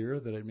for the year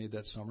that I made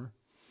that summer.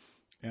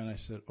 And I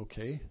said,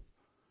 okay,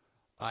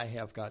 I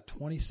have got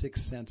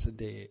 26 cents a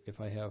day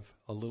if I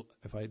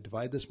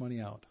divide this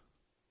money out.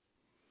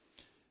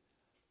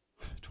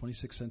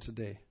 26 cents a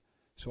day.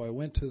 So I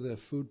went to the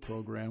food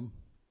program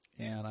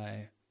and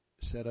I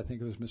said, I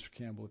think it was Mr.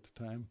 Campbell at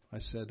the time, I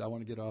said, I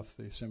want to get off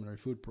the seminary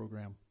food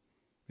program.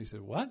 He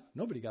said, what?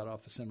 Nobody got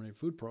off the seminary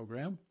food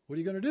program. What are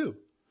you going to do?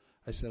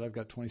 I said, I've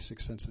got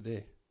 26 cents a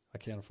day. I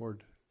can't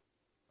afford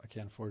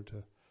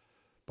to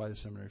buy the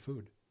seminary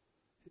food.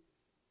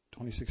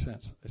 26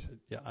 cents. I said,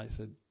 yeah. I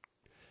said,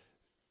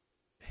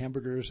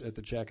 hamburgers at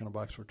the Jack in the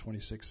Box were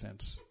 26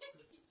 cents.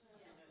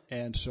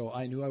 And so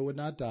I knew I would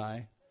not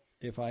die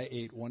if I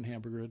ate one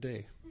hamburger a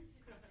day.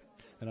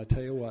 And I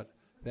tell you what,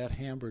 that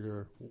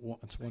hamburger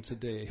once a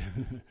day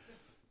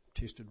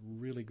tasted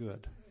really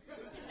good.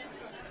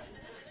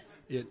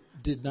 It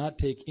did not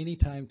take any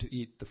time to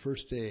eat. The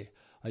first day,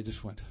 I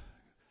just went.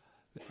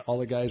 All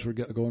the guys were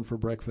going for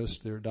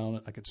breakfast. They were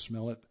down. I could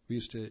smell it. We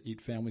used to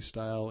eat family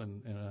style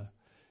in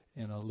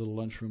a little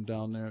lunchroom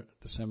down there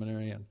at the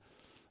seminary, and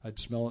I'd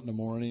smell it in the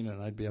morning,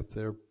 and I'd be up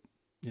there,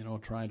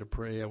 trying to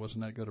pray. I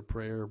wasn't that good at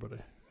prayer, but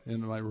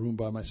in my room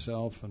by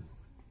myself. And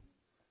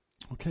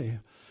okay,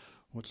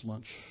 what's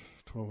lunch?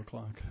 12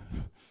 o'clock.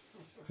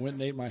 Went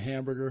and ate my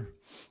hamburger.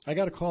 I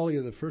got a call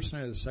either the first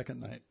night or the second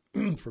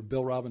night for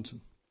Bill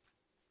Robinson.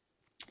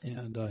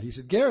 And he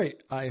said, Gary,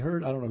 I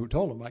heard, I don't know who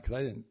told him, because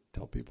I didn't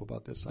tell people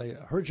about this. I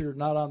heard you're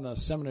not on the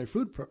seminary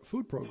food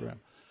program.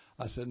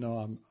 I said, no,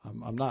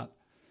 I'm not.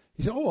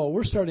 He said, oh, well,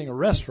 we're starting a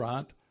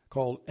restaurant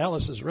called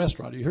Alice's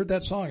Restaurant. You heard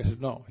that song? I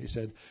said, no. He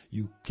said,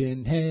 you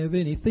can have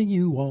anything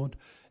you want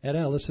at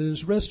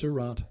Alice's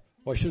Restaurant.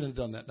 Well, I shouldn't have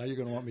done that. Now you're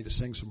going to want me to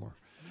sing some more.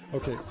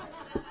 Okay.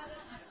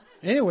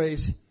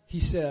 Anyways, I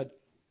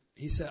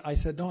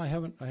said, no, I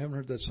haven't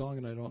heard that song,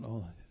 and I don't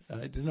know.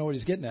 I didn't know what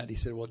he's getting at. He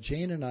said, well,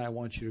 Jane and I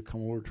want you to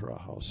come over to our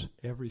house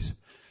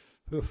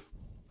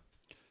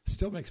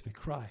still makes me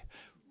cry.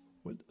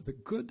 With the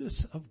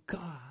goodness of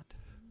God,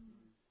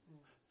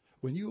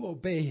 when you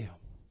obey him,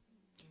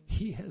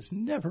 he has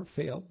never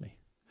failed me.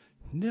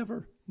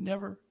 Never,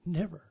 never,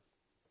 never.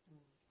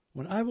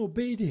 When I've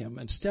obeyed him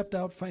and stepped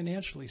out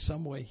financially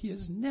some way, he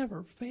has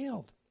never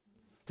failed.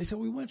 They said,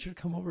 we want you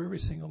to come over every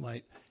single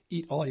night,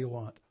 eat all you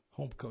want,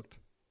 home cooked.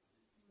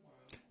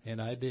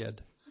 And I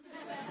did.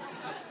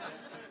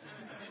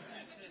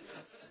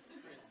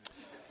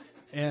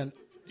 And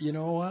you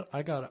know what?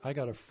 I got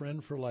a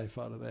friend for life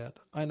out of that.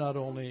 I not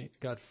only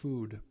got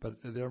food, but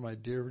they're my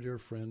dear, dear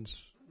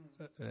friends.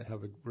 I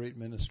have a great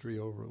ministry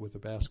over with the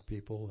Basque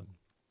people. And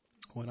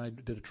when I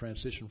did a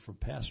transition from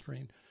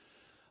pastoring,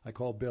 I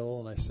called Bill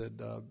and I said,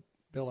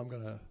 Bill, I'm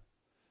going to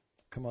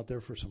come out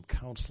there for some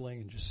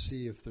counseling and just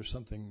see if there's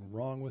something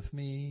wrong with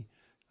me,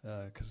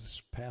 because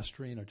it's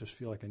pastoring. I just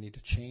feel like I need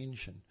to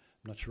change, and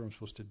I'm not sure what I'm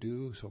supposed to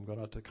do, so I'm going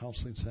out to the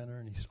counseling center.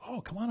 And he said,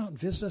 oh, come on out and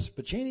visit us.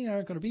 But Janie and I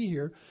aren't going to be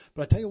here.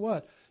 But I tell you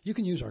what, you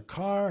can use our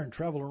car and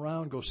travel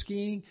around, go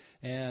skiing.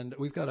 And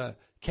we've got a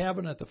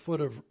cabin at the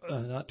foot of,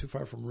 not too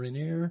far from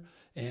Rainier.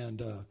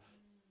 And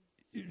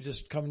you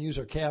just come and use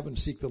our cabin,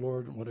 seek the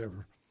Lord and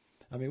whatever.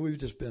 I mean, we've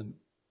just been,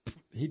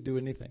 he'd do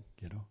anything,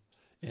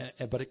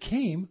 But it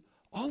came,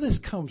 all this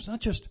comes, not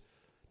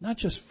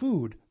just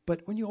food,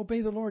 but when you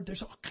obey the Lord,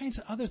 there's all kinds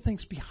of other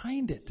things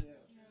behind it.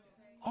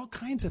 All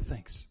kinds of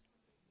things.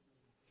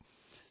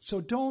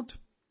 So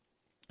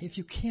if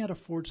you can't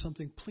afford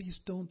something,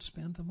 please don't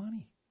spend the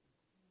money.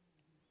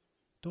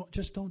 Don't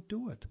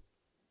do it.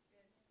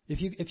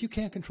 If you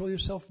can't control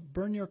yourself,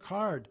 burn your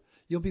card.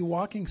 You'll be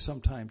walking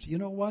sometimes. You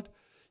know what?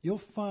 You'll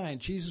find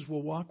Jesus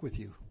will walk with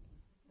you.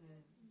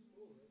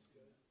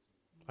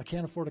 I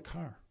can't afford a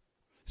car.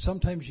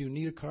 Sometimes you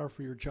need a car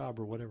for your job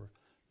or whatever.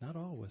 Not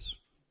always.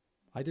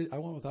 I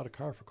went without a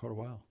car for quite a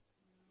while.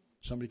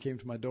 Somebody came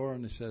to my door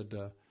and they said,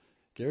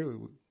 Gary,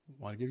 we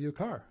want to give you a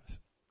car. I said,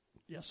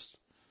 yes.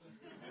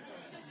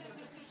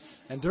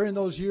 And during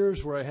those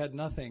years where I had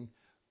nothing,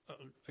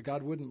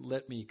 God wouldn't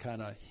let me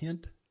kind of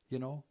hint,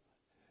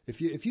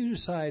 If you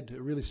decide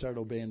to really start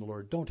obeying the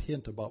Lord, don't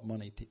hint about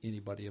money to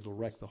anybody. It'll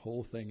wreck the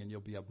whole thing and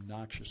you'll be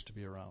obnoxious to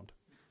be around.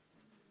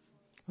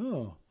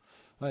 Oh,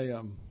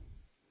 I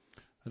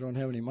don't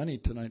have any money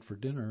tonight for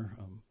dinner.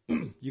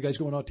 You guys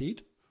going out to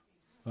eat?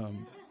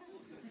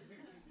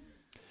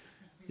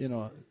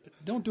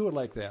 Don't do it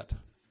like that.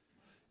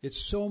 It's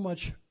so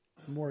much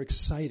more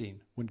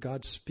exciting when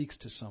God speaks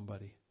to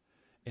somebody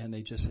and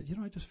they just said,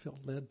 I just felt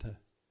led to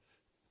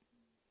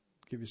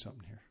give you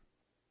something here.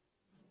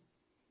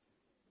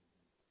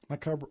 My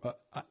car,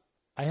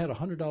 I had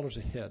 $100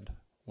 ahead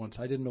once.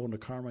 I didn't own a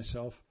car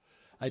myself.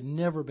 I'd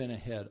never been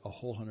ahead a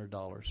whole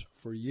 $100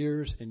 for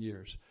years and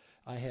years.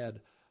 I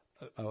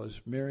was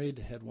married,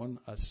 had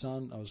a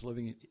son. I was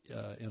living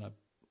in a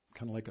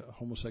kind of like a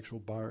homosexual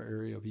bar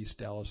area of East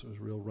Dallas. It was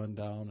real run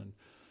down,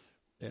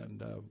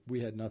 and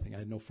we had nothing. I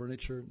had no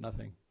furniture,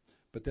 nothing.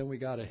 But then we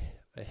got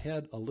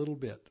ahead a little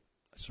bit.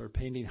 I started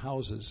painting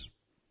houses,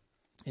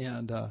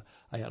 and I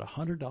had a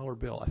 $100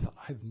 bill. I thought,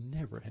 I've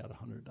never had a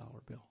 $100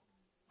 bill.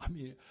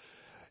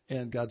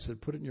 And God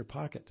said, put it in your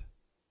pocket.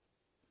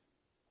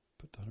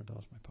 Put the $100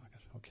 in my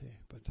pocket. Okay,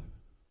 but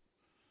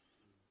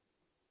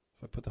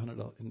so I put the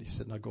 $100, and he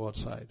said, now go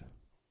outside.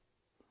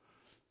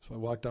 So I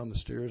walked down the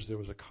stairs. There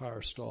was a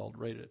car stalled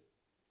right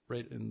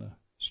in the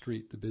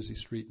street, the busy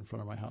street in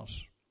front of my house.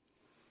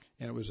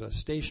 And it was a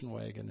station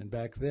wagon. And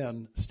back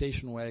then,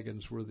 station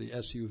wagons were the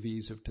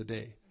SUVs of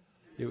today.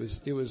 It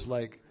was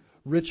like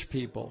rich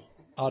people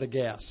out of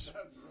gas.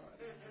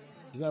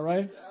 Is that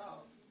right?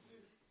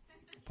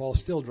 Paul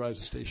still drives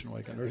a station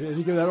wagon. Or did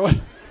he give that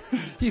away?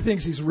 He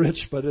thinks he's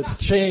rich, but it's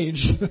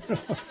changed.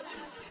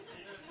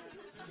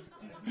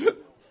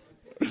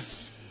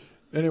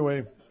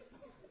 Anyway,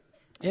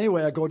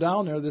 I go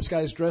down there. This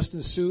guy's dressed in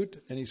a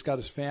suit, and he's got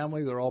his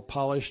family. They're all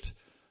polished.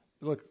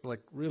 They look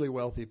like really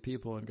wealthy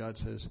people, and God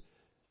says,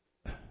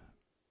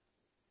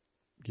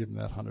 give him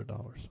that $100.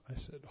 I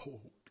said, oh,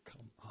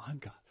 come on,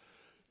 God.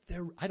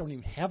 I don't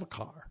even have a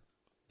car.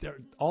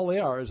 All they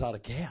are is out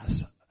of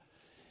gas.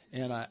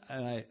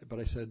 But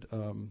I said,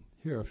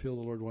 here, I feel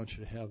the Lord wants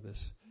you to have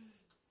this.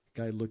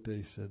 The guy looked at it,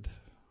 he said,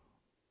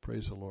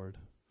 praise the Lord.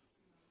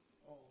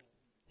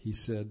 He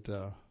said,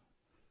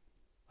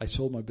 I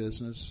sold my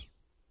business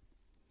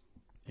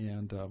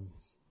and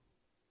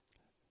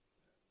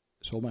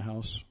sold my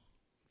house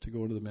to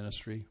go into the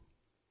ministry.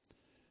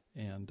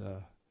 And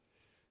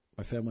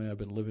my family and I have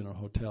been living in a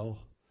hotel,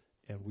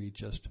 and we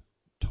just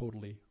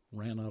totally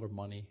ran out of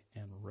money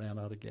and ran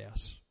out of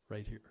gas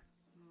right here.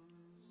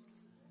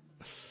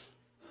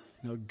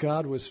 Now,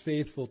 God was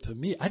faithful to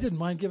me. I didn't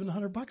mind giving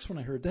 $100 when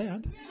I heard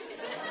that.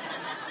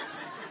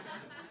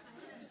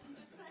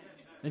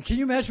 And can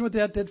you imagine what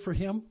that did for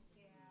him?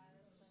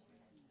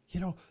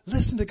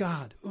 Listen to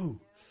God. Ooh.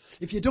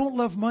 If you don't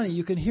love money,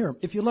 you can hear him.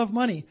 If you love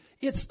money,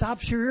 it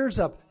stops your ears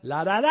up.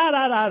 La da da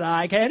da da da.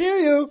 I can't hear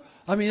you.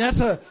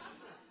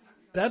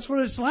 That's what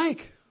it's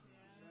like.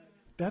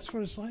 That's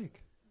what it's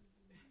like.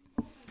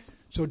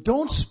 So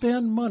don't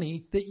spend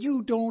money that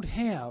you don't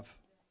have.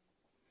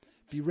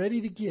 Be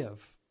ready to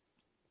give.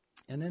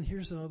 And then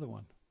here's another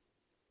one.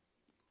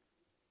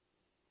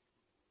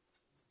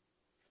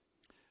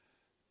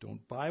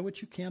 Don't buy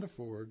what you can't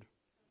afford.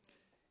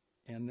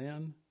 And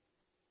then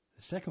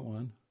the second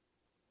one,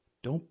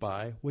 don't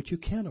buy what you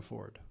can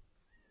afford.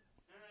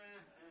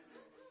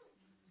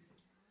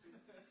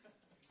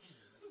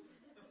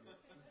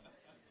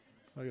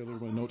 I got to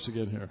look at my notes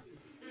again here.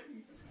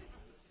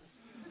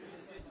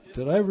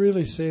 Did I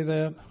really say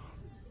that?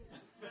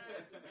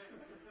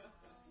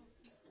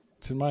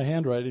 It's in my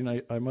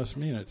handwriting. I must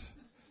mean it.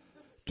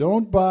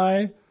 Don't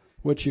buy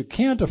what you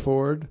can't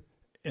afford,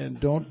 and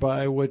don't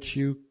buy what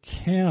you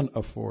can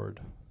afford.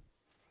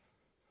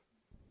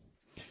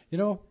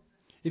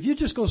 If you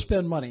just go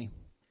spend money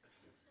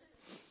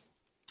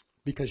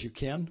because you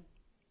can,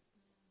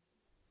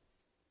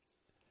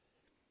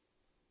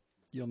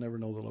 you'll never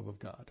know the love of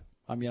God.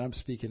 I'm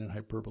speaking in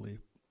hyperbole,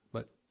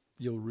 but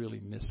you'll really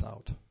miss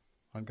out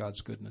on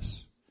God's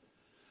goodness.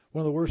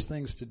 One of the worst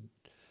things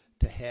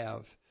to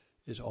have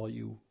is all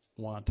you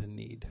want and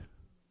need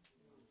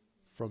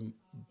from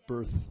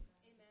birth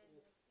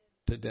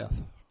to death.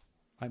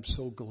 I'm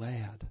so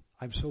glad.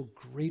 I'm so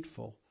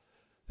grateful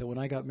that when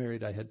I got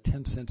married, I had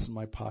 10 cents in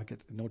my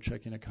pocket, no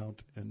checking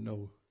account, and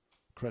no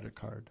credit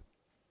card.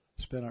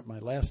 Spent my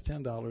last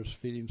 $10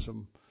 feeding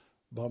some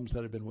bums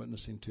that I'd been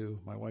witnessing to.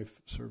 My wife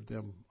served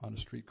them on a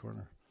street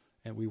corner,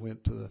 and we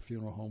went to the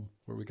funeral home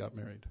where we got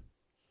married.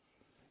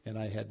 And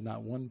I had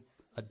not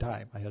a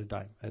dime. I had a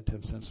dime. I had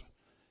 10 cents.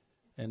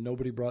 And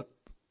nobody brought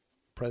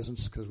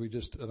presents because we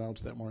just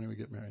announced that morning we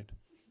get married.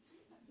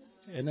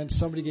 And then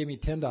somebody gave me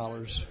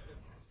 $10,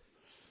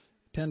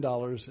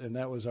 and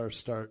that was our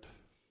start.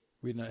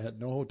 We had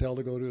no hotel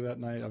to go to that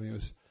night. It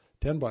was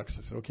 $10. I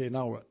said, okay,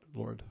 now what,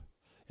 Lord?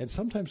 And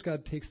sometimes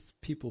God takes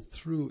people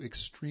through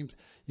extremes.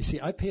 You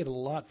see, I paid a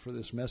lot for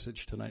this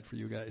message tonight for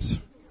you guys.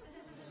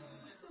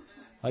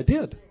 I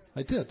did.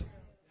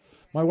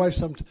 My wife,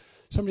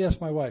 somebody asked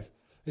my wife,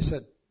 they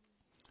said,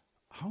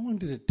 how long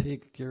did it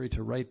take Gary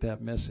to write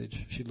that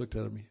message? She looked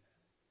at me.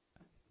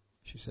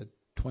 She said,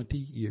 20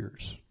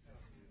 years.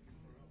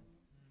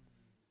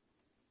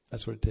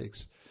 That's what it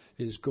takes.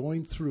 It is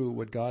going through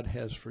what God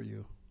has for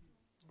you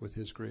with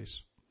His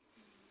grace.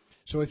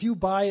 So if you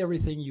buy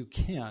everything you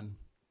can,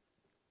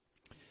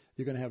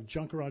 you're going to have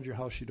junk around your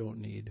house you don't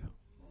need.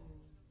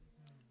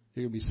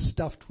 You're going to be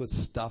stuffed with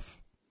stuff.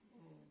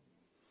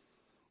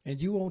 And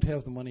you won't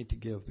have the money to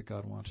give that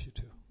God wants you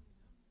to.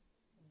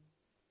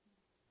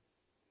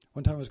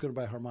 One time I was going to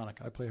buy a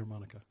harmonica. I play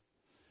harmonica.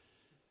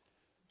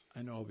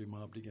 I know I'll be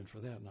mobbed again for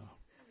that now.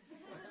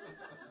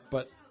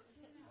 But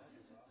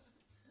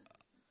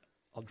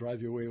I'll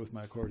drive you away with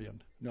my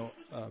accordion. No.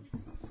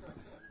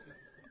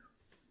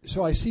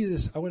 So I see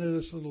this. I went to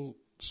this little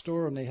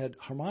store and they had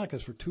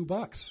harmonicas for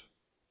 $2.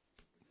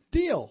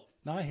 Deal.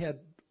 Now I had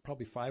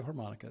probably 5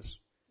 harmonicas.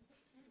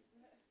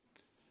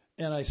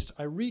 And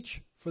I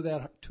reach for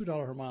that $2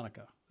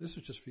 harmonica. This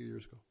was just a few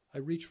years ago. I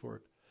reached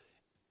for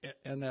it.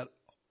 And that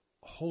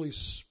Holy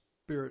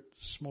Spirit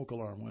smoke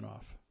alarm went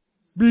off.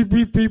 Beep,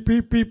 beep, beep,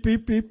 beep, beep,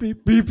 beep, beep,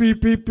 beep, beep,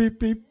 beep, beep, beep,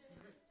 beep.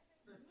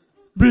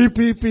 Beep,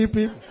 beep, beep,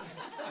 beep.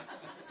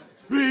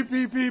 Beep,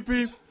 beep, beep,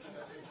 beep.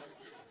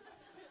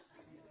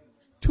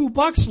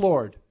 $2,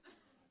 Lord.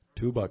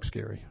 $2,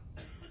 Gary.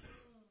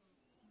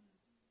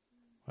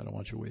 I don't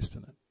want you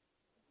wasting it.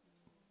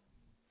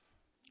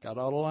 Got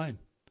out of line.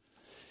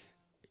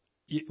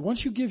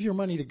 Once you give your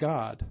money to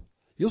God,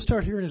 you'll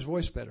start hearing His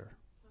voice better.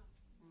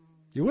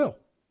 You will.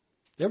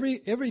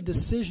 Every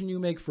decision you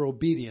make for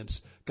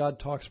obedience, God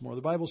talks more.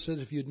 The Bible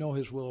says if you'd know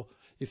His will,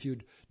 if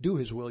you'd do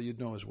His will, you'd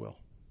know His will.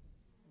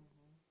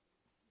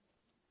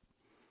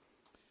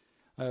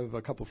 I have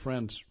a couple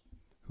friends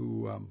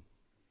who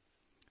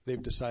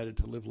they've decided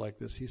to live like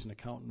this. He's an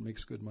accountant,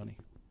 makes good money.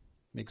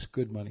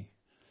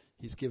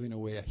 He's giving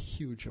away a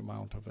huge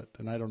amount of it,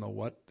 and I don't know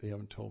what. They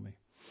haven't told me.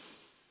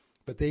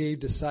 But they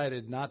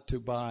decided not to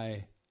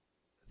buy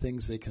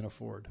things they can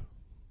afford,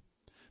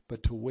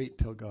 but to wait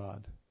till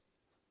God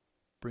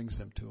brings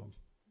them to them.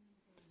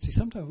 See,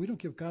 sometimes we don't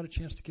give God a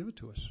chance to give it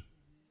to us.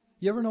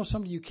 You ever know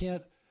somebody you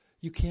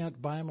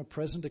can't buy them a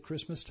present at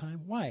Christmas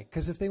time? Why?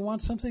 Because if they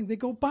want something, they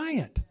go buy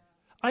it.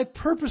 I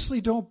purposely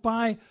don't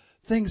buy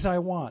things I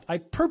want. I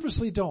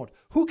purposely don't.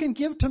 Who can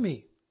give to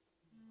me?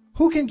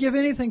 Who can give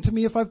anything to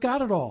me if I've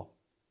got it all?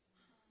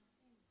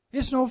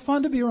 It's no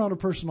fun to be around a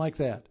person like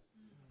that.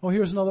 Oh,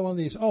 here's another one of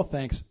these. Oh,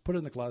 thanks. Put it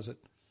in the closet.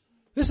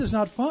 This is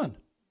not fun.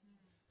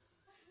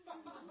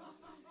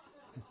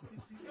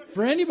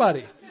 For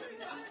anybody.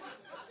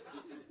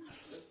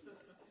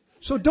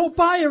 So don't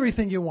buy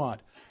everything you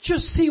want.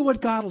 Just see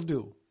what God will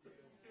do.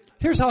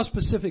 Here's how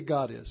specific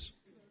God is.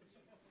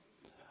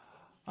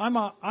 I'm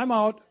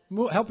out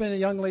helping a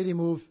young lady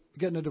move,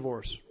 getting a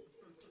divorce.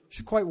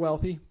 She's quite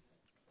wealthy.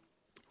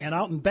 And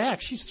out and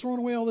back, she's throwing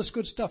away all this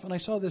good stuff. And I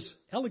saw this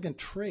elegant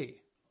tray.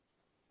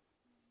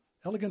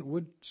 Elegant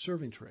wood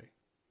serving tray.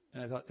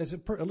 And I thought,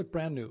 it looked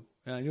brand new.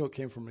 And I knew it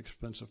came from an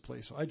expensive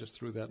place. So I just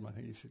threw that in my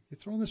thing. He said, "You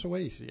throwing this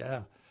away?" He said, "Yeah."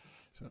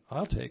 I said,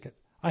 "I'll take it."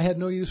 I had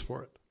no use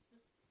for it.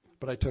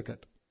 But I took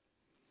it.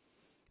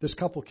 This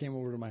couple came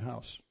over to my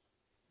house.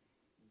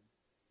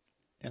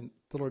 And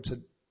the Lord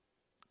said,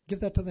 "Give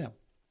that to them."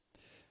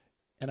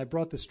 And I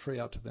brought this tray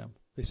out to them.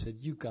 They said,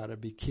 "You got to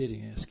be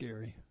kidding us,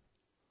 Gary.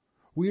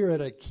 We were at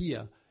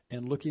IKEA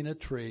and looking at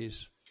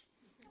trays.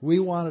 We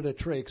wanted a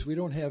tray because we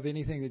don't have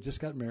anything. They just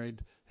got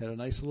married, had a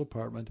nice little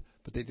apartment,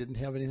 but they didn't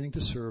have anything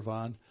to serve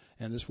on.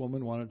 And this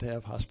woman wanted to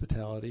have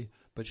hospitality,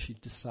 but she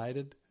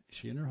decided,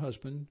 she and her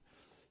husband,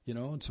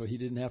 and so he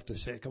didn't have to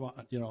say, come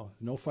on,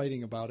 no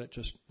fighting about it.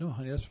 Just, no,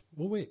 honey,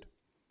 we'll wait.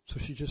 So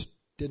she just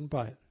didn't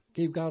buy it.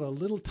 Gave God a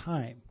little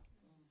time.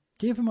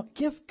 Give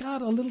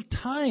God a little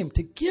time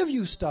to give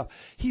you stuff.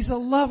 He's a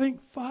loving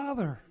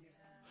Father.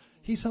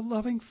 He's a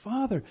loving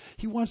Father.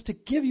 He wants to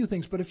give you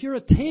things. But if you're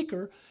a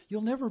taker,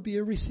 you'll never be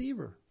a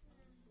receiver.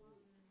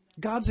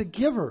 God's a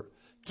giver.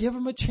 Give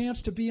Him a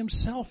chance to be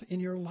Himself in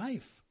your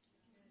life.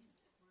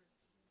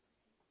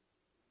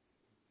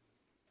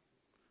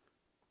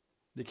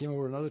 They came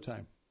over another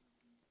time.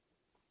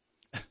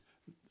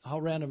 How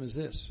random is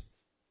this?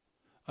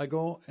 I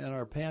go in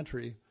our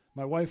pantry.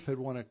 My wife had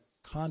won a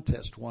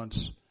contest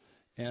once.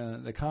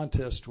 And the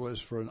contest was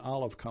for an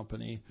olive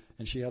company,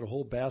 and she had a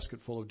whole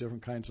basket full of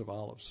different kinds of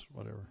olives,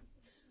 whatever.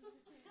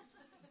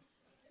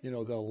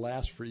 They'll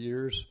last for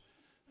years.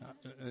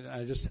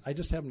 I just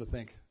happened to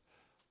think,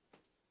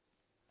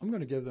 I'm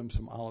going to give them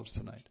some olives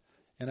tonight.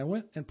 And I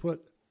went and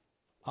put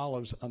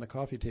olives on the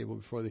coffee table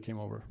before they came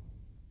over.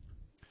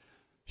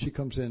 She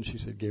comes in, she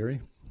said,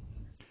 "Gary,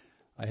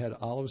 I had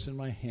olives in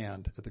my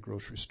hand at the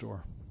grocery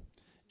store,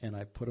 and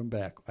I put them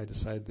back. I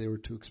decided they were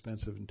too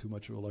expensive and too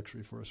much of a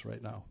luxury for us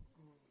right now."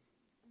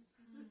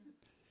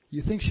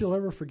 You think she'll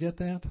ever forget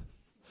that?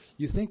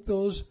 You think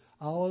those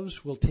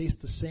olives will taste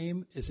the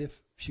same as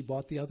if she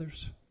bought the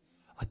others?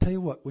 I'll tell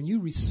you what, when you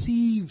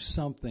receive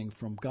something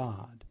from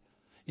God,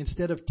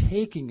 instead of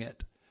taking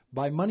it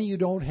by money you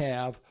don't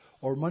have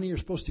or money you're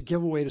supposed to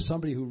give away to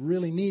somebody who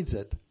really needs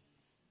it,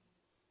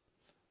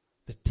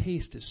 the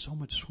taste is so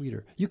much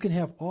sweeter. You can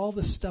have all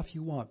the stuff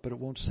you want, but it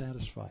won't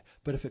satisfy.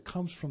 But if it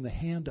comes from the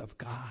hand of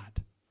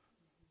God,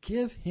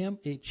 give Him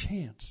a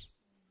chance.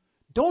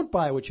 Don't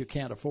buy what you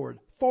can't afford,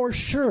 for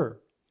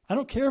sure. I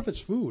don't care if it's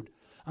food.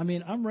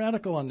 I'm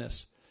radical on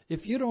this.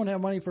 If you don't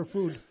have money for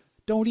food,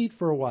 don't eat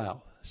for a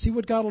while. See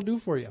what God will do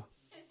for you.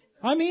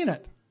 I mean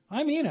it.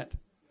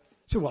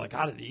 So, well, I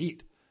got to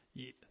eat.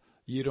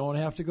 You don't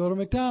have to go to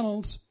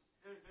McDonald's.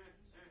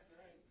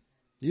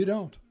 You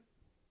don't.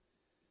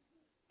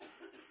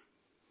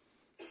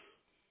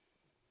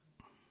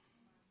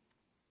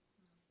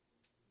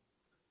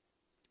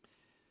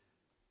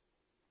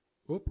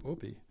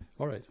 Whoopie.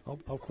 All right, I'll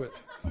quit.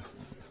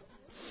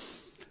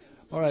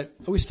 All right,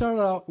 we start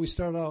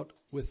out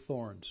with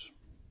thorns.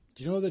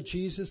 Do you know that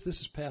Jesus,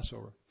 this is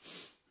Passover,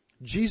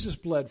 Jesus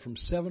bled from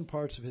 7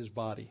 parts of his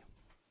body.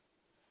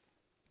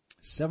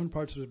 7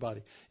 parts of his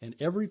body. And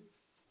every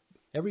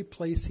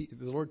place,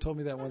 the Lord told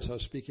me that once I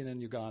was speaking in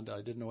Uganda.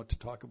 I didn't know what to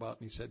talk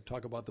about. And he said,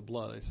 talk about the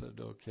blood. I said,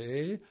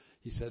 okay.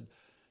 He said,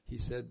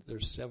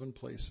 there's 7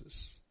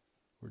 places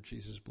where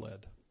Jesus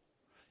bled.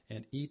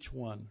 And each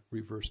one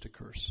reversed a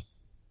curse.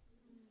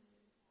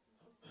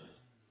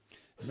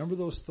 Remember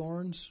those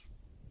thorns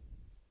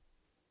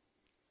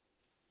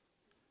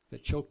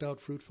that choked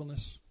out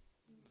fruitfulness?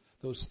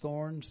 Those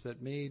thorns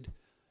that made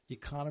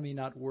economy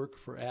not work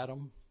for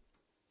Adam?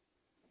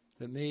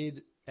 That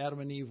made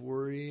Adam and Eve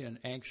worry and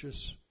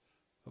anxious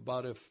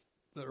about if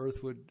the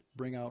earth would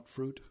bring out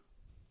fruit?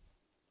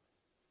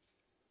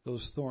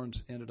 Those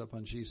thorns ended up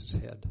on Jesus'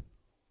 head.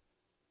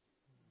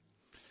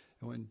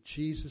 And when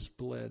Jesus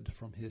bled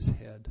from his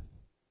head,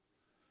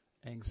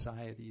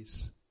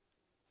 anxieties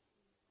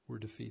were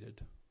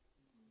defeated.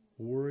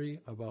 Worry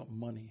about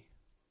money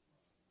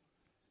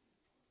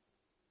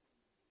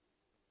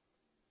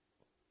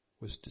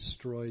was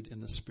destroyed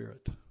in the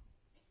spirit.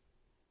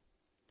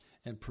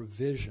 And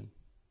provision,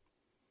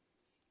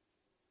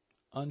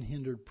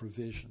 unhindered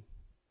provision,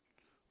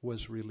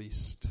 was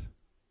released.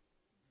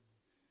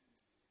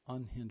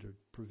 Unhindered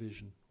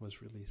provision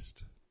was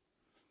released.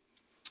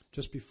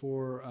 Just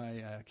before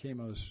I came,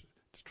 I was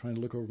trying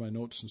to look over my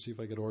notes and see if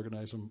I could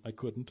organize them. I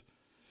couldn't.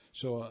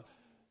 So I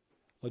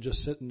was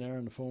just sitting there,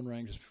 and the phone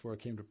rang just before I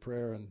came to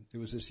prayer, and it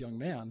was this young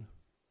man,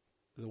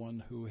 the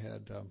one who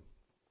had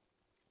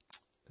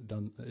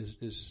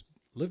is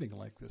living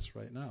like this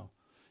right now.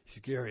 He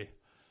said, Gary,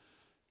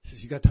 he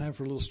says, you got time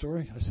for a little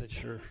story? I said,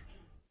 sure.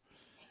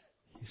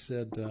 He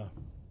said,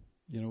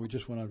 we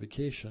just went on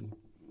vacation,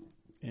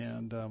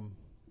 and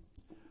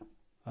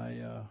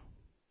I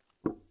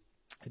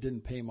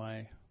didn't pay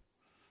my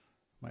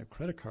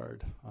credit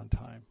card on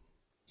time,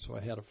 so I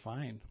had a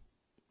fine.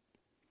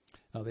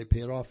 Now, they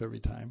pay it off every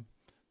time,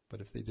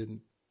 but if they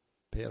didn't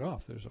pay it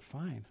off, there's a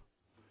fine.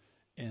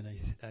 And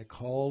I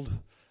called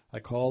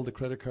the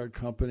credit card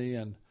company,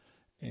 and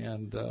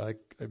I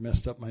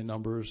messed up my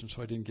numbers, and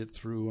so I didn't get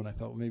through. And I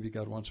thought, well, maybe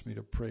God wants me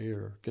to pray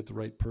or get the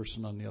right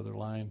person on the other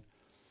line.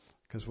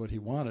 Because what he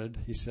wanted,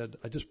 he said,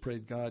 I just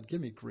prayed, God, give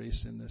me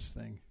grace in this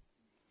thing.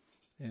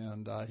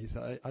 And he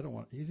said, I don't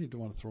want, you don't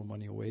want to throw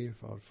money away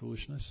out of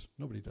foolishness.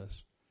 Nobody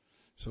does.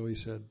 So he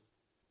said,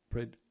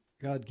 prayed,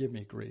 God, give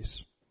me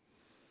grace.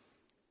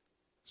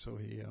 So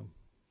he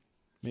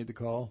made the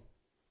call.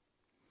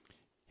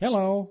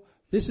 Hello,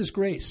 this is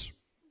Grace.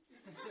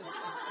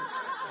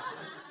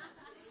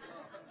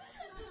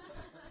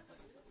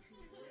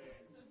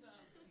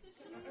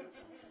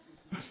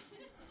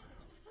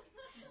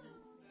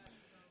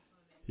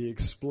 He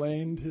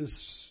explained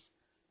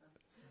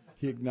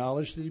he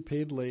acknowledged that he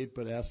paid late,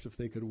 but asked if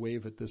they could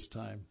waive it this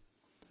time.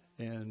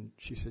 And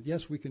she said,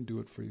 yes, we can do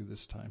it for you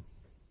this time.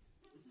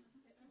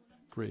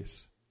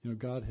 Grace.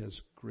 God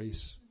has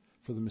grace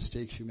for the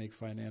mistakes you make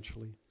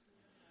financially.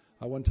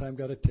 I one time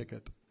got a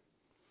ticket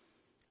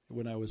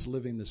when I was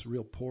living this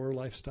real poor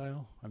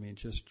lifestyle. I mean,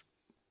 just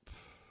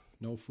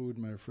no food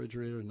in my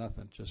refrigerator,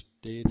 nothing, just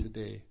day to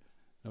day.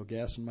 No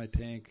gas in my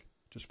tank,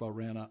 just about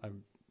ran out.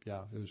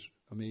 It was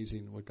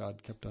amazing what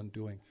God kept on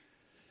doing.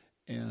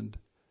 And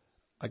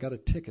I got a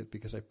ticket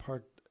because I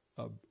parked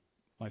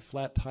my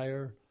flat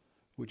tire,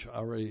 which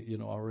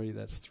already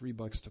that's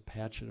 $3 to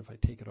patch it if I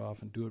take it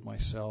off and do it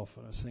myself.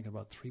 And I was thinking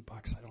about $3.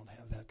 I don't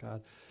have that,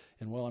 God.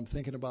 And while I'm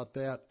thinking about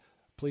that,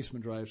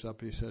 policeman drives up.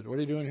 He said, what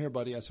are you doing here,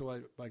 buddy? I said,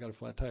 well, I got a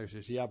flat tire. He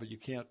says, yeah, but you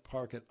can't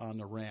park it on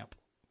the ramp.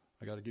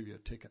 I got to give you a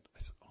ticket. I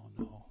said, oh,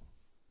 no.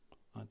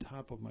 On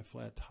top of my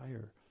flat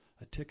tire,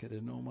 a ticket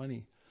and no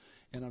money.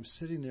 And I'm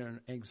sitting there, and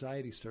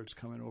anxiety starts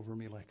coming over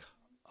me like,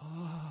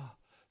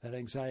 that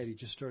anxiety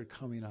just started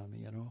coming on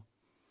me, And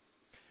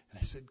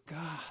I said,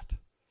 God,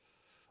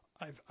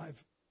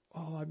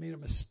 I made a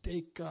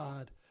mistake,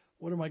 God.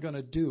 What am I going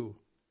to do?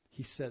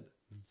 He said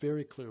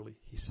very clearly,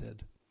 he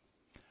said,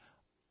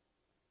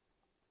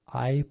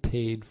 I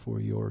paid for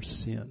your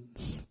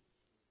sins.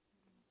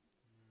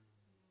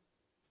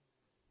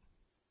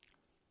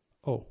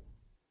 Oh,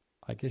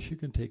 I guess you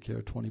can take care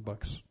of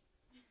 $20.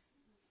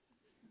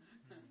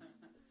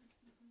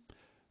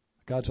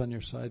 God's on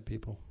your side,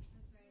 people.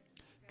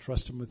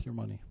 Trust him with your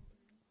money.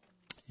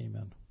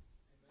 Amen.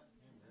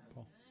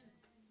 Paul.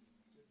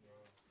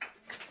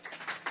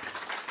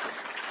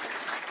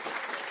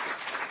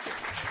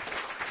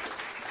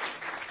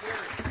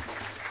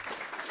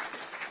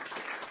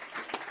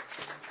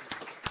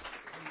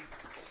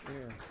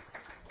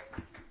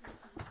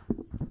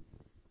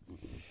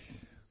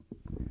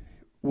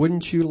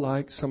 Wouldn't you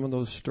like some of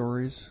those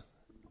stories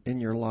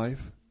in your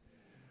life?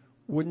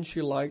 Wouldn't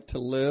you like to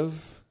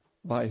live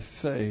by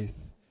faith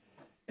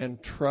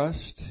and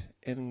trust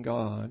in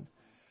God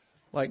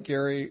like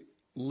Gary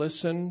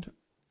listened,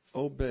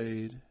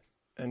 obeyed,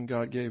 and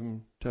God gave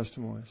him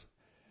testimonies.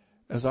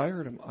 As I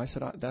heard him, I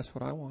said, that's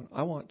what I want.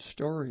 I want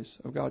stories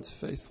of God's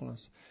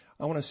faithfulness.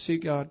 I want to see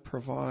God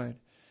provide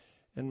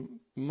in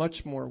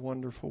much more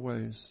wonderful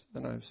ways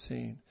than I've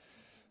seen.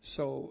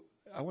 So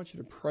I want you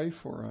to pray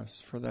for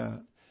us for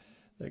that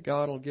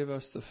God will give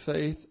us the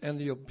faith and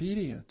the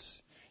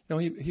obedience. You know,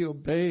 he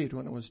obeyed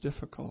when it was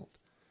difficult.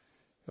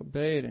 He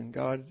obeyed, and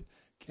God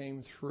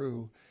came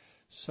through.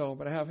 So,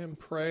 but I have him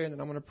pray, and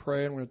then I'm going to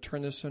pray. I'm going to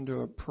turn this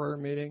into a prayer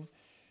meeting.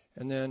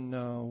 And then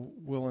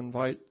we'll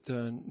invite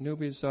the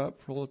newbies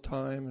up for a little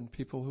time and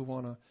people who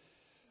want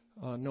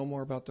to know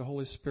more about the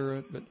Holy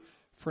Spirit. But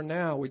for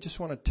now, we just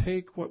want to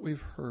take what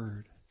we've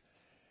heard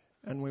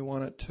and we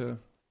want it to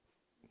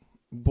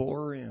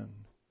bore in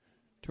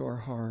to our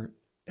heart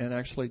and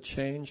actually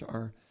change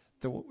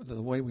the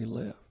way we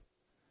live,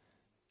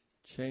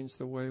 change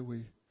the way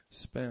we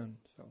spend.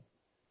 So,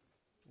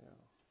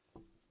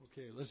 yeah.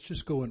 Okay, let's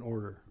just go in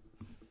order.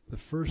 The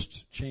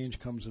first change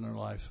comes in our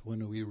life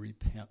when we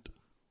repent.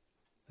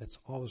 That's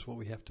always what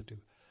we have to do.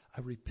 I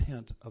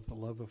repent of the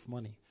love of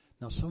money.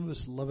 Now, some of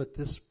us love it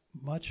this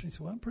much, and you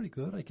say, well, I'm pretty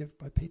good.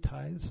 I pay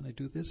tithes, and I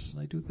do this, and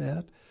I do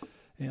that.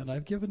 And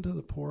I've given to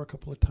the poor a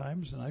couple of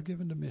times, and I've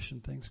given to mission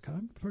things.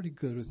 I'm pretty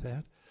good with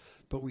that.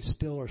 But we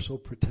still are so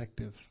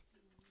protective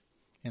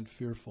and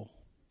fearful.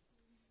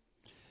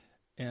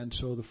 And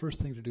so the first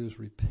thing to do is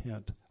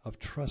repent of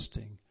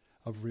trusting,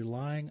 of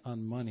relying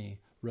on money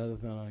rather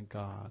than on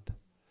God.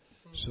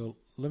 So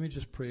let me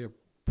just pray a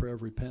prayer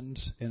of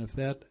repentance, and if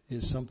that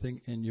is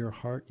something in your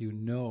heart, you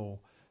know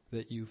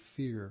that you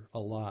fear a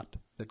lot,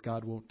 that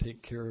God won't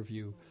take care of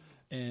you,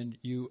 and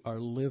you are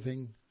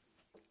living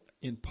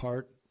in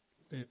part,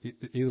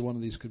 either one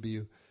of these could be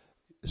you,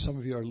 some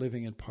of you are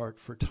living in part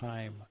for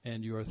time,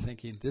 and you are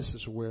thinking, this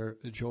is where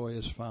joy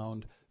is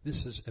found,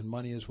 and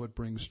money is what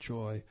brings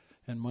joy,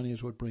 and money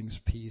is what brings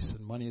peace,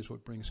 and money is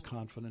what brings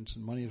confidence,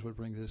 and money is what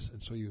brings this,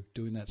 and so you're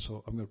doing that.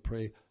 So I'm going to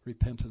pray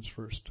repentance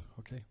first,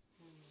 okay?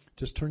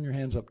 Just turn your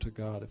hands up to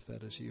God if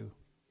that is you.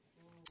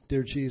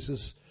 Dear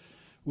Jesus,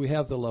 we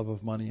have the love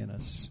of money in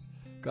us.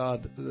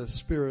 God, the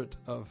spirit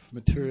of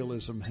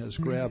materialism has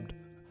grabbed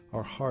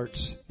our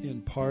hearts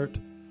in part,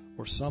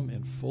 or some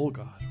in full,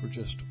 God. We're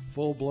just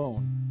full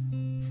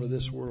blown for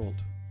this world.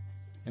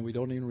 And we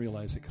don't even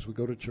realize it because we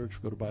go to church,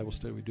 we go to Bible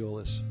study, we do all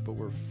this, but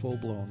we're full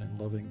blown in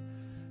loving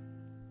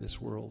this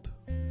world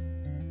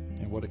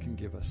and what it can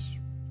give us.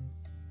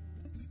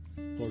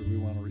 Lord, we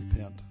want to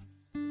repent.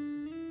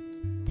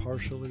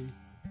 Partially,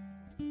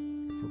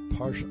 for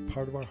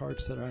part of our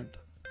hearts that are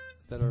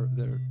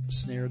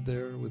snared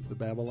there with the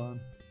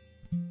Babylon.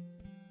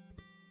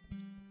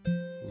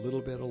 A little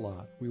bit, a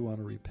lot. We want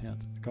to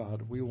repent.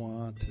 God, we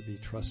want to be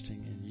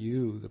trusting in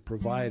you, the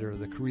provider,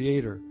 the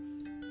creator,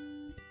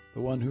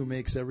 the one who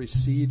makes every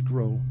seed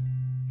grow.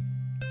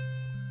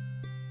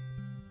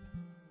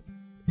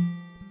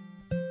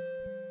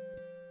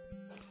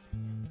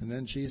 And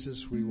then,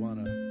 Jesus, we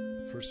want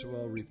to, first of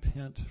all,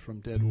 repent from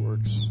dead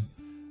works.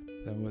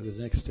 Then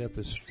the next step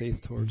is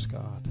faith towards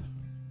God.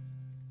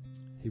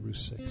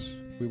 Hebrews 6.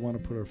 We want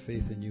to put our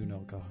faith in you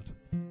now, God.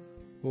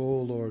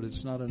 Oh, Lord,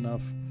 it's not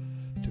enough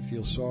to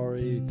feel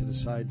sorry, to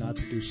decide not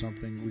to do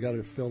something. We got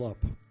to fill up.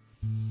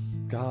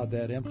 God,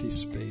 that empty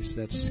space,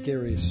 that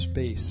scary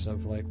space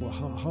of like, well,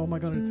 how am I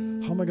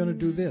going to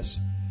do this?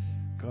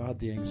 God,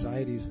 the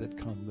anxieties that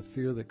come, the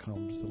fear that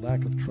comes, the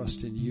lack of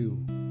trust in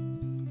you,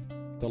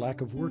 the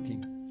lack of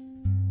working,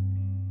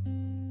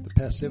 the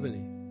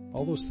passivity,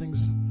 all those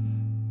things.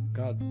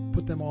 God,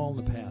 put them all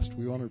in the past.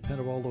 We want to repent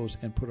of all those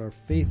and put our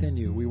faith in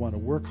you. We want to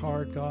work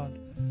hard, God,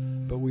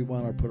 but we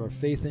want to put our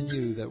faith in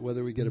you that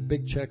whether we get a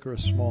big check or a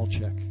small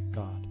check,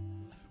 God,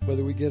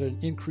 whether we get an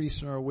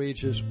increase in our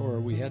wages or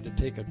we had to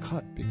take a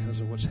cut because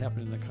of what's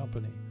happening in the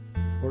company,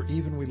 or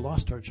even we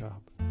lost our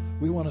job,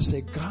 we want to say,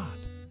 God,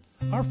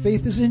 our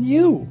faith is in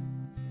you.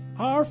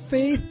 Our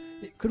faith,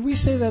 could we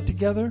say that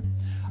together?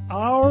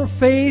 Our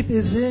faith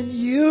is in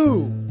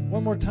you.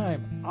 One more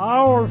time.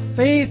 Our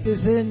faith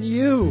is in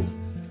you.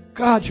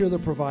 God, you're the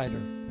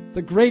provider,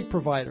 the great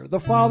provider, the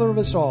Father of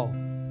us all.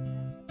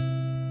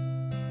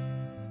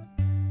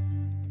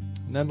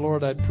 And then,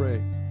 Lord, I'd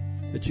pray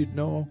that you'd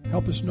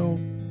help us know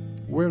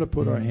where to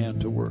put our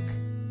hand to work.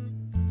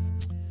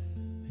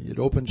 You'd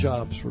open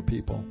jobs for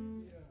people.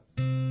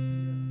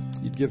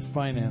 You'd give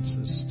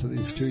finances to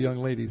these two young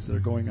ladies that are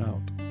going out.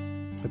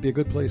 That'd be a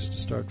good place to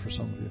start for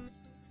some of you.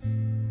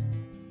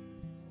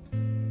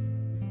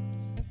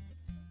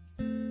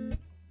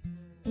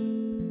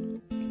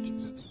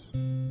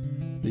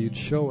 You'd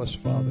show us,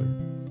 Father,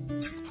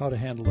 how to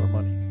handle our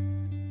money.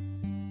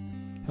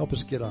 Help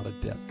us get out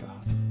of debt,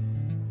 God.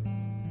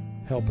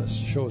 Help us.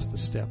 Show us the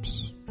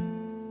steps.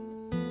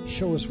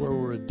 Show us where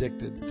we're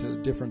addicted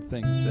to different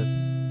things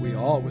that we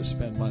always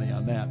spend money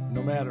on that.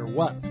 No matter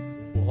what,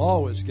 we'll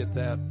always get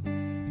that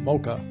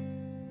mocha.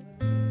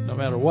 No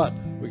matter what,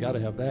 we got to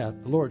have that.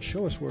 Lord,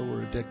 show us where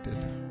we're addicted.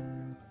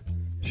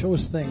 Show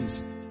us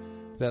things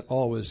that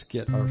always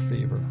get our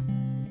favor.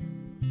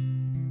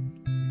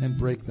 And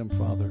break them,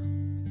 Father.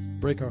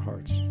 Break our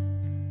hearts.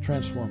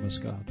 Transform us,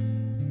 God.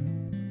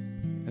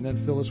 And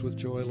then fill us with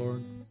joy,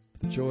 Lord.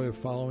 The joy of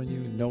following you,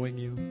 knowing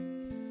you,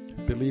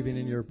 believing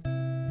in your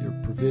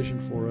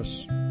provision for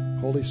us.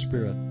 Holy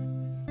Spirit,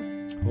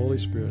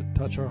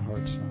 touch our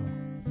hearts now.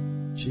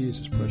 In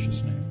Jesus'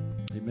 precious name.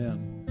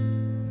 Amen.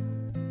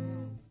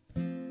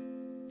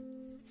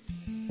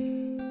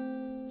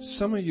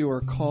 Some of you are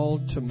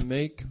called to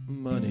make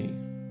money.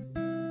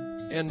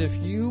 And if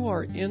you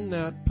are in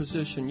that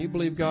position, you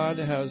believe God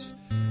has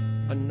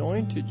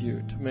anointed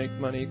you to make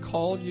money,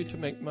 called you to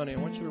make money, I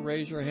want you to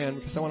raise your hand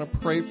because I want to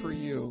pray for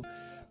you,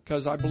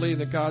 because I believe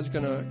that God's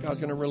going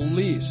to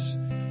release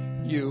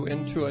you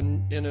into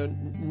in a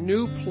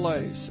new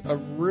place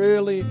of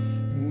really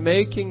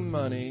making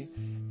money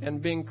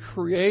and being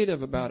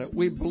creative about it.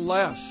 We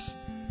bless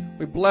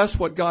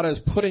what God has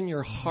put in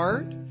your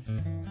heart.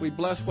 We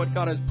bless what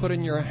God has put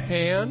in your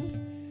hand.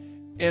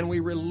 And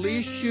we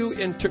release you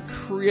into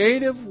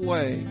creative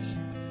ways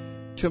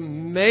to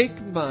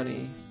make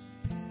money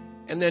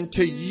and then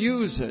to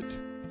use it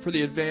for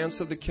the advance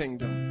of the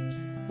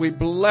kingdom. We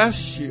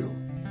bless you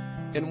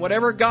in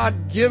whatever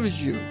God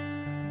gives you.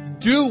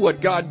 Do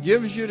what God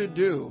gives you to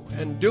do,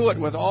 and do it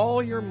with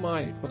all your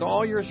might, with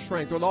all your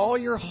strength, with all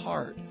your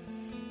heart,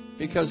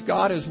 because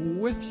God is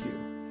with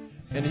you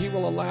and He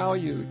will allow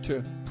you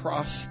to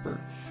prosper.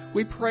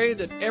 We pray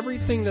that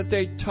everything that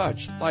they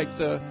touch, like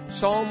the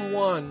Psalm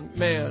 1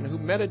 man who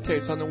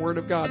meditates on the Word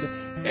of God,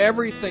 that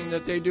everything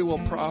that they do will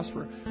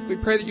prosper. We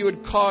pray that you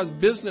would cause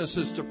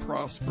businesses to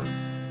prosper.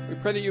 We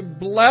pray that you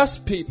bless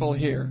people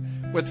here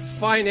with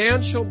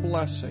financial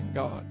blessing,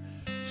 God,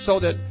 so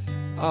that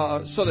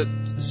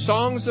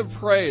songs of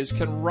praise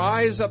can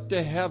rise up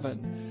to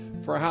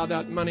heaven for how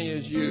that money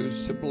is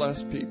used to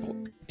bless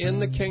people in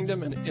the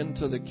kingdom and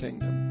into the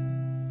kingdom.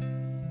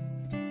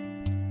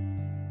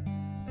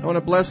 I want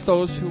to bless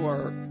those who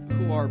are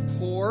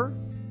poor.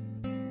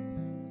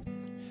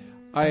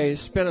 I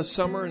spent a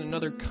summer in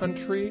another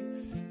country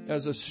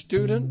as a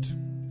student.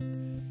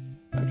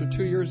 After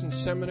 2 years in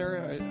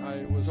seminary,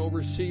 I was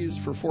overseas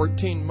for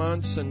 14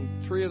 months, and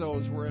 3 of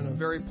those were in a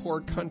very poor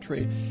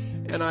country.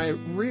 And I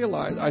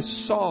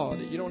saw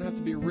that you don't have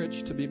to be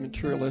rich to be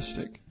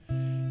materialistic.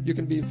 You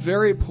can be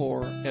very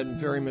poor and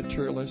very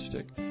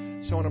materialistic.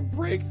 So I want to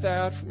break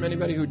that from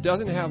anybody who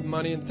doesn't have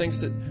money and thinks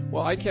that,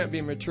 well, I can't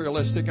be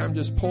materialistic, I'm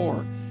just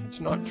poor.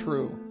 It's not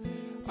true.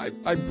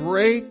 I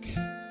break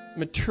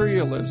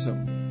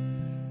materialism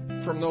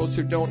from those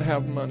who don't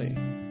have money.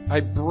 I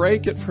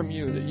break it from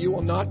you, that you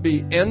will not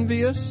be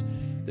envious,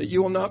 that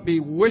you will not be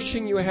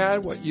wishing you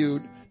had what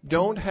you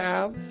don't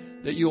have,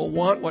 that you will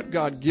want what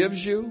God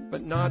gives you,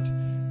 but not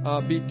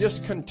be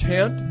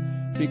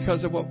discontent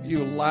because of what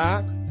you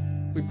lack.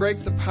 We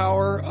break the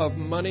power of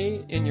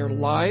money in your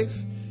life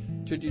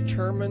to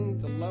determine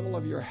the level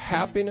of your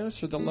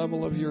happiness or the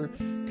level of your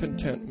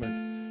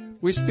contentment.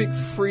 We speak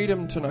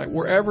freedom tonight,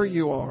 wherever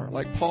you are.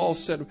 Like Paul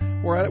said,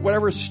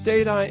 whatever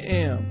state I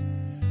am,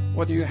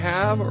 whether you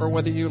have or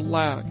whether you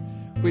lack,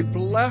 we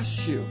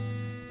bless you.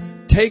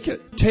 Take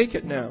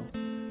it now.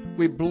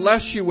 We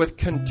bless you with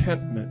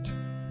contentment.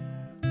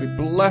 We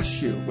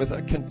bless you with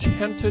a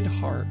contented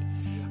heart.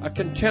 A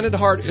contented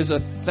heart is a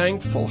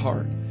thankful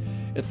heart.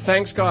 It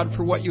thanks God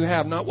for what you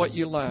have, not what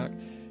you lack.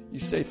 You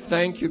say,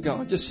 thank you,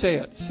 God. Just say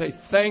it. Say,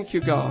 thank you,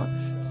 God.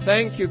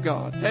 Thank you,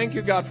 God. Thank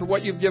you, God, for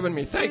what you've given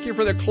me. Thank you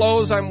for the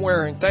clothes I'm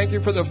wearing. Thank you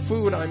for the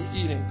food I'm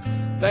eating.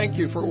 Thank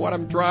you for what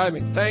I'm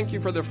driving. Thank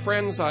you for the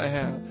friends I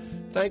have.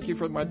 Thank you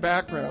for my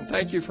background.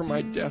 Thank you for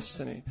my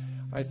destiny.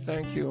 I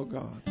thank you, oh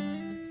God.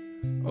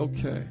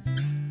 Okay.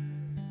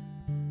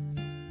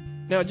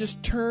 Now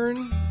just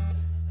turn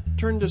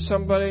to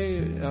somebody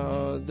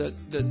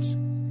that's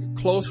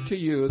close to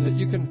you that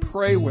you can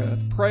pray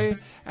with. Pray,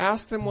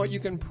 ask them what you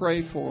can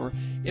pray for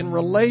in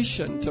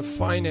relation to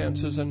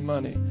finances and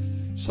money,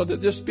 so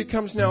that this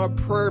becomes now a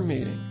prayer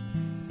meeting.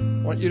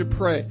 I want you to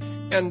pray.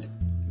 And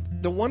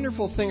the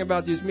wonderful thing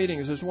about these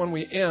meetings is when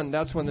we end,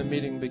 that's when the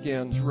meeting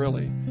begins,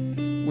 really.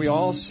 We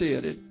all see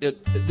it.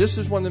 This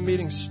is when the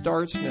meeting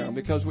starts now,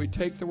 because we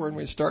take the word and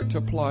we start to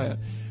apply it.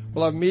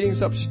 We'll have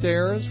meetings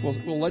upstairs.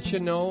 We'll let you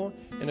know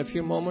in a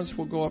few moments.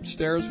 We'll go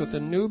upstairs with the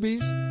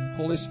newbies,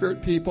 Holy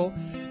Spirit people.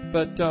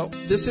 But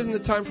this isn't the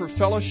time for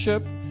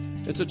fellowship.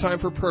 It's a time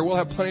for prayer. We'll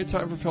have plenty of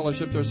time for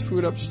fellowship. There's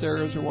food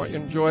upstairs. We want you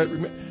to enjoy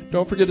it.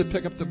 Don't forget to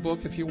pick up the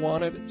book if you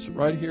want it. It's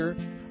right here.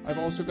 I've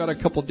also got a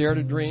couple Dare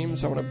to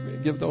Dreams. I want to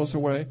give those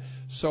away.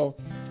 So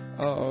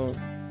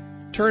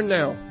turn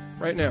now,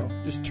 right now.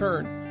 Just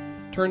turn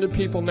to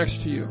people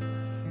next to you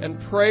and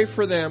pray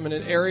for them in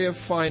an area of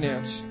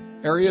finance,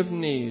 area of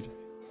need.